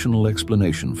no rational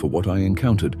explanation for what I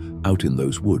encountered out in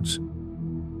those woods.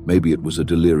 Maybe it was a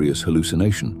delirious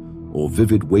hallucination or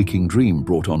vivid waking dream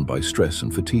brought on by stress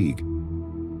and fatigue.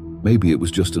 Maybe it was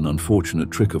just an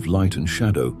unfortunate trick of light and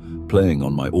shadow playing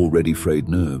on my already frayed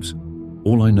nerves.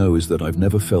 All I know is that I've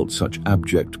never felt such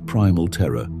abject primal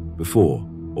terror before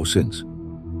or since.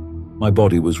 My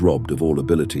body was robbed of all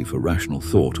ability for rational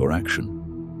thought or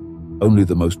action. Only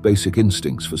the most basic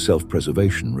instincts for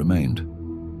self-preservation remained.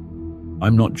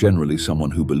 I'm not generally someone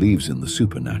who believes in the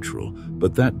supernatural,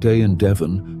 but that day in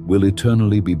Devon will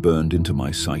eternally be burned into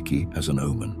my psyche as an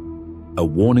omen. A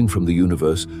warning from the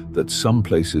universe that some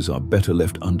places are better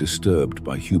left undisturbed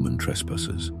by human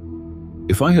trespassers.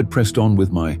 If I had pressed on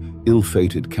with my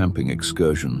ill-fated camping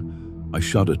excursion, I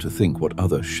shudder to think what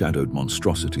other shadowed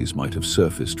monstrosities might have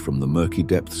surfaced from the murky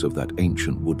depths of that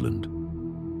ancient woodland.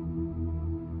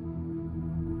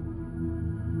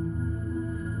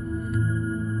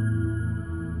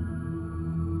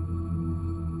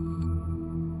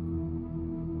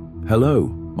 Hello,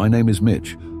 my name is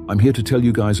Mitch. I'm here to tell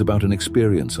you guys about an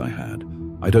experience I had.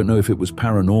 I don't know if it was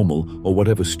paranormal or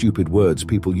whatever stupid words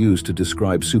people use to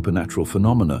describe supernatural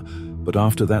phenomena, but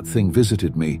after that thing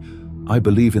visited me, I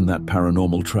believe in that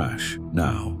paranormal trash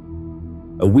now.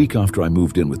 A week after I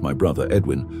moved in with my brother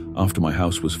Edwin, after my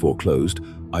house was foreclosed,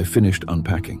 I finished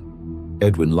unpacking.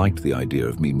 Edwin liked the idea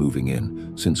of me moving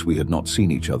in, since we had not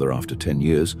seen each other after 10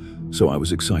 years, so I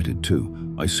was excited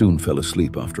too. I soon fell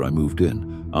asleep after I moved in.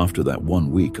 After that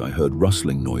 1 week, I heard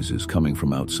rustling noises coming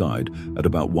from outside at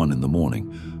about 1 in the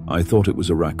morning. I thought it was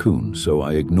a raccoon, so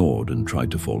I ignored and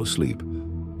tried to fall asleep.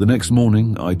 The next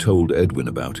morning, I told Edwin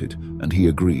about it, and he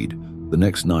agreed. The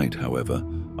next night, however,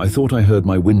 I thought I heard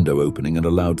my window opening and a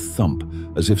loud thump,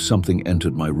 as if something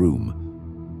entered my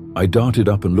room. I darted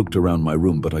up and looked around my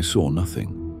room, but I saw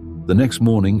nothing. The next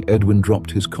morning, Edwin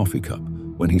dropped his coffee cup.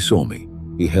 When he saw me,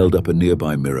 he held up a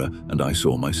nearby mirror, and I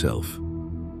saw myself.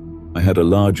 I had a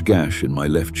large gash in my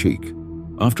left cheek.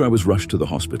 After I was rushed to the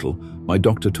hospital, my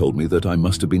doctor told me that I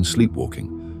must have been sleepwalking,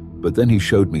 but then he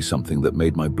showed me something that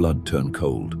made my blood turn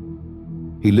cold.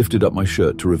 He lifted up my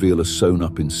shirt to reveal a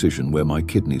sewn-up incision where my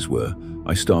kidneys were.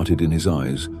 I started in his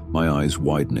eyes, my eyes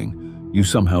widening. You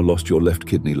somehow lost your left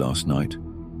kidney last night.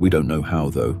 We don't know how,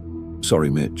 though. Sorry,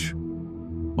 Mitch.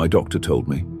 My doctor told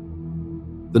me.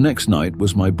 The next night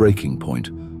was my breaking point.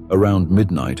 Around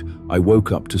midnight, I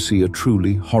woke up to see a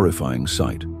truly horrifying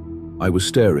sight. I was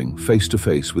staring face to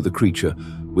face with a creature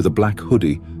with a black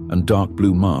hoodie and dark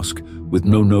blue mask, with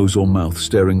no nose or mouth,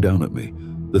 staring down at me.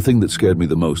 The thing that scared me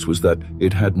the most was that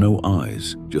it had no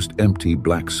eyes, just empty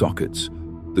black sockets.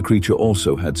 The creature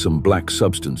also had some black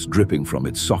substance dripping from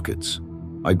its sockets.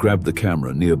 I grabbed the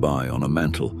camera nearby on a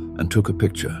mantle and took a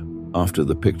picture. After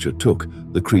the picture took,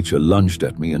 the creature lunged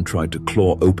at me and tried to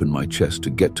claw open my chest to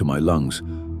get to my lungs.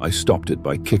 I stopped it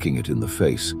by kicking it in the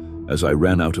face. As I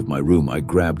ran out of my room, I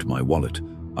grabbed my wallet.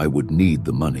 I would need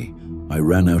the money. I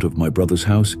ran out of my brother's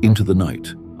house into the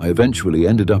night. I eventually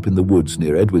ended up in the woods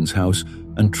near Edwin's house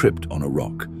and tripped on a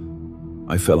rock.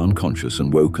 I fell unconscious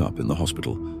and woke up in the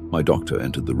hospital. My doctor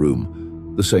entered the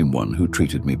room, the same one who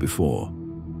treated me before.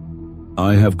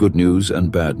 I have good news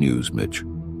and bad news, Mitch,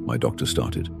 my doctor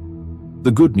started.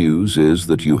 The good news is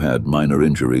that you had minor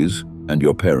injuries and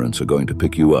your parents are going to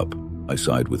pick you up. I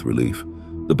sighed with relief.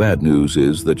 The bad news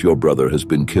is that your brother has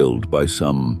been killed by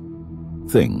some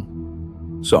thing.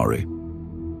 Sorry.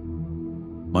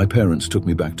 My parents took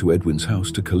me back to Edwin's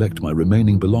house to collect my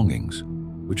remaining belongings,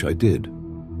 which I did.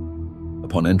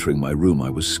 Upon entering my room, I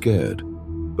was scared,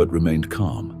 but remained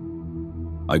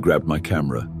calm. I grabbed my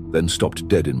camera, then stopped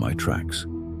dead in my tracks.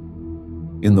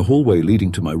 In the hallway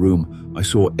leading to my room, I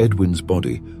saw Edwin's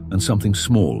body and something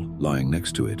small lying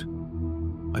next to it.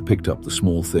 I picked up the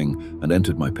small thing and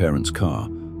entered my parents' car,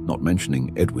 not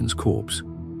mentioning Edwin's corpse.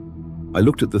 I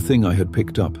looked at the thing I had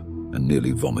picked up and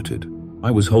nearly vomited.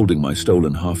 I was holding my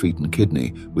stolen half-eaten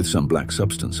kidney with some black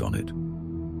substance on it.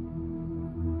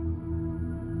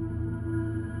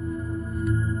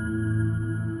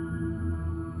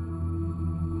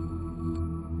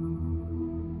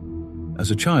 As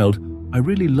a child, I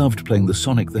really loved playing the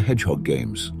Sonic the Hedgehog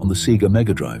games on the Sega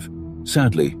Mega Drive.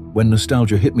 Sadly, when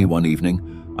nostalgia hit me one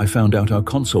evening, I found out our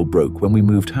console broke when we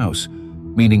moved house,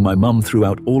 meaning my mum threw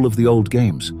out all of the old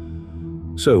games.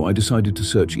 So I decided to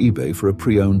search eBay for a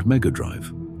pre-owned Mega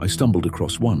Drive. I stumbled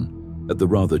across one at the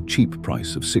rather cheap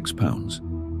price of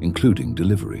 £6, including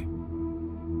delivery.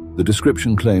 The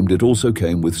description claimed it also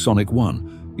came with Sonic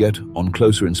 1, yet on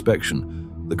closer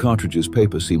inspection, the cartridge's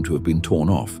paper seemed to have been torn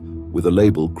off, with a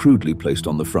label crudely placed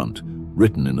on the front,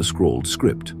 written in a scrawled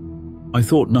script. I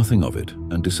thought nothing of it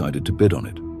and decided to bid on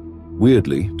it.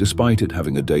 Weirdly, despite it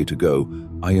having a day to go,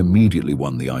 I immediately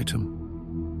won the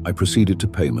item. I proceeded to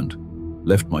payment,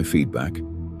 left my feedback,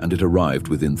 and it arrived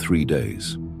within 3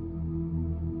 days.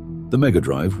 The Mega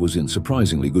Drive was in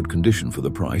surprisingly good condition for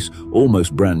the price,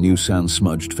 almost brand new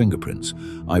sand-smudged fingerprints.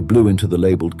 I blew into the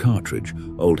labeled cartridge,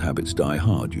 old habits die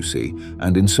hard, you see,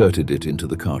 and inserted it into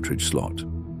the cartridge slot.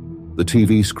 The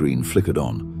TV screen flickered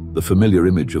on, the familiar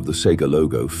image of the Sega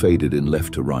logo faded in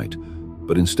left to right,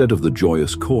 but instead of the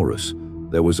joyous chorus,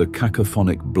 there was a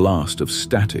cacophonic blast of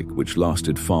static which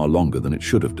lasted far longer than it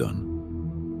should have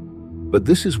done. But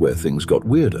this is where things got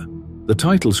weirder. The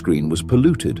title screen was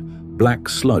polluted, black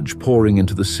sludge pouring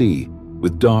into the sea,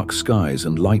 with dark skies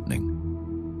and lightning.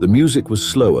 The music was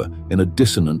slower in a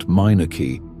dissonant minor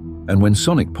key, and when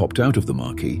Sonic popped out of the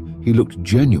marquee, he looked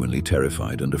genuinely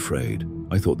terrified and afraid.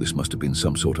 I thought this must have been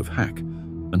some sort of hack,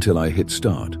 until I hit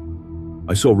start.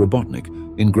 I saw Robotnik,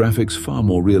 in graphics far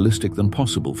more realistic than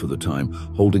possible for the time,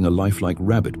 holding a lifelike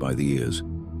rabbit by the ears.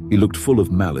 He looked full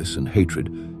of malice and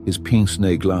hatred, his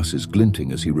pince-nez glasses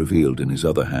glinting as he revealed in his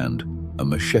other hand a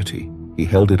machete. He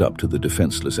held it up to the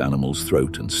defenseless animal's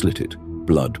throat and slit it,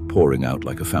 blood pouring out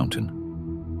like a fountain.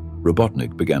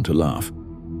 Robotnik began to laugh,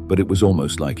 but it was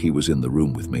almost like he was in the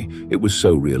room with me. It was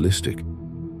so realistic.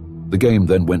 The game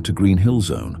then went to Green Hill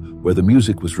Zone, where the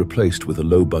music was replaced with a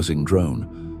low buzzing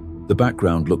drone. The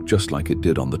background looked just like it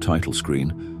did on the title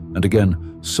screen, and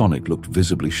again, Sonic looked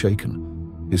visibly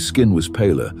shaken. His skin was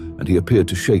paler, and he appeared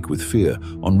to shake with fear.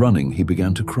 On running, he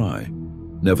began to cry.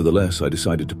 Nevertheless, I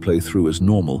decided to play through as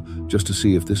normal, just to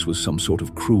see if this was some sort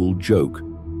of cruel joke.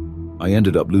 I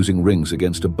ended up losing rings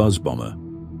against a buzz bomber.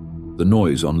 The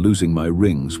noise on losing my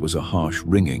rings was a harsh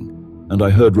ringing, and I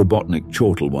heard Robotnik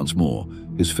chortle once more,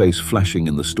 his face flashing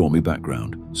in the stormy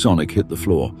background. Sonic hit the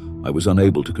floor. I was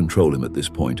unable to control him at this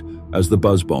point, as the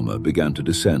buzz bomber began to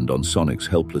descend on Sonic's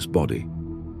helpless body.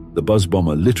 The buzz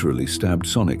bomber literally stabbed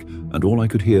Sonic, and all I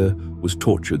could hear was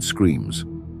tortured screams.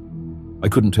 I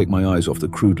couldn't take my eyes off the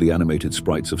crudely animated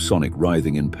sprites of Sonic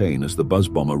writhing in pain as the buzz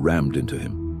bomber rammed into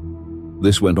him.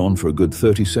 This went on for a good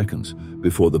 30 seconds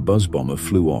before the buzz bomber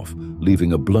flew off,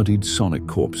 leaving a bloodied Sonic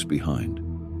corpse behind.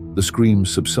 The screams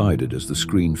subsided as the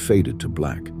screen faded to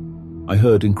black. I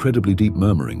heard incredibly deep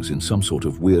murmurings in some sort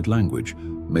of weird language,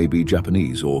 maybe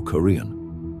Japanese or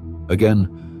Korean. Again,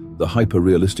 the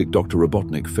hyper-realistic Dr.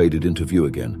 Robotnik faded into view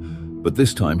again, but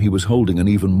this time he was holding an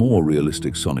even more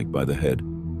realistic Sonic by the head.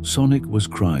 Sonic was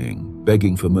crying,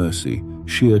 begging for mercy,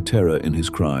 sheer terror in his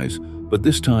cries, but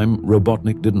this time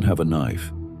Robotnik didn't have a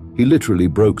knife. He literally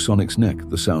broke Sonic's neck,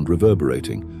 the sound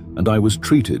reverberating, and I was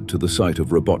treated to the sight of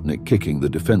Robotnik kicking the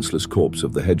defenseless corpse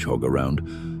of the hedgehog around,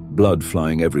 blood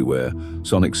flying everywhere,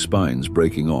 Sonic's spines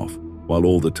breaking off, while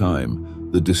all the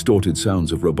time, the distorted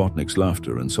sounds of Robotnik's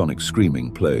laughter and Sonic's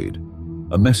screaming played.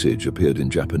 A message appeared in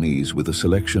Japanese with a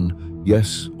selection,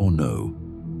 yes or no.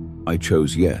 I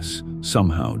chose yes,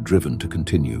 somehow driven to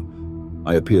continue.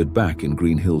 I appeared back in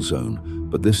Green Hill Zone,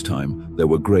 but this time there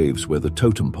were graves where the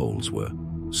totem poles were.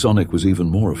 Sonic was even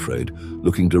more afraid,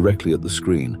 looking directly at the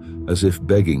screen, as if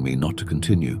begging me not to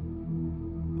continue.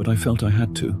 But I felt I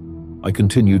had to. I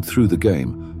continued through the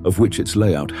game, of which its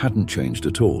layout hadn't changed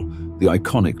at all. The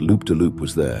iconic loop-de-loop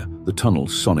was there, the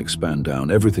tunnels Sonic span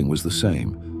down, everything was the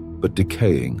same, but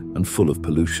decaying and full of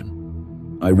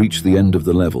pollution. I reached the end of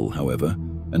the level, however,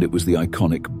 and it was the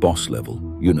iconic boss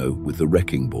level, you know, with the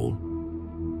wrecking ball.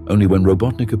 Only when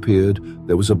Robotnik appeared,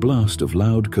 there was a blast of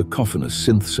loud, cacophonous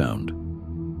synth sound.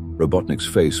 Robotnik's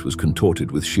face was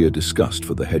contorted with sheer disgust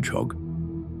for the hedgehog.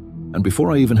 and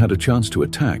before I even had a chance to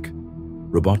attack,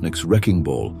 Robotnik's wrecking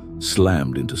ball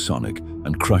slammed into Sonic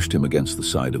and crushed him against the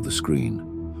side of the screen.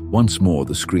 Once more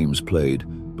the screams played,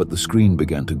 but the screen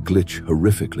began to glitch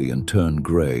horrifically and turn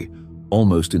grey,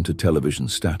 almost into television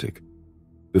static.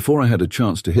 Before I had a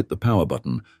chance to hit the power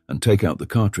button and take out the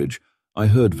cartridge, I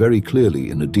heard very clearly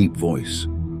in a deep voice,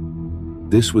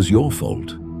 "This was your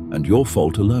fault, and your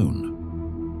fault alone."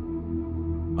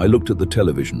 I looked at the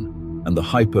television, and the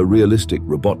hyper-realistic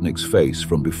Robotnik's face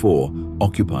from before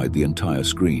occupied the entire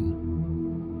screen.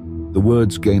 The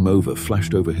words "Game Over"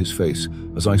 flashed over his face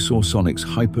as I saw Sonic's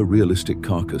hyper-realistic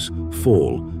carcass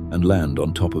fall and land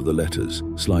on top of the letters,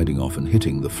 sliding off and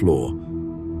hitting the floor.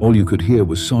 All you could hear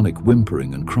was Sonic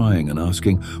whimpering and crying and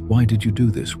asking, "Why did you do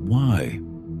this? Why?"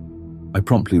 I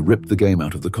promptly ripped the game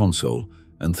out of the console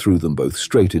and threw them both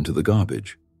straight into the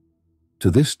garbage.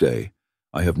 To this day,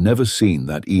 I have never seen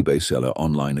that eBay seller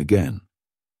online again.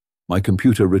 My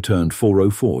computer returned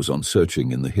 404s on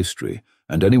searching in the history,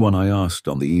 and anyone I asked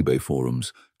on the eBay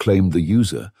forums claimed the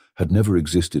user had never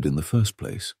existed in the first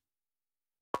place.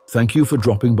 Thank you for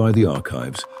dropping by the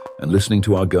archives and listening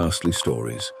to our ghastly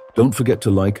stories. Don't forget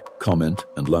to like, comment,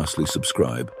 and lastly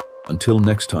subscribe. Until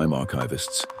next time,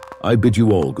 archivists, I bid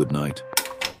you all good night.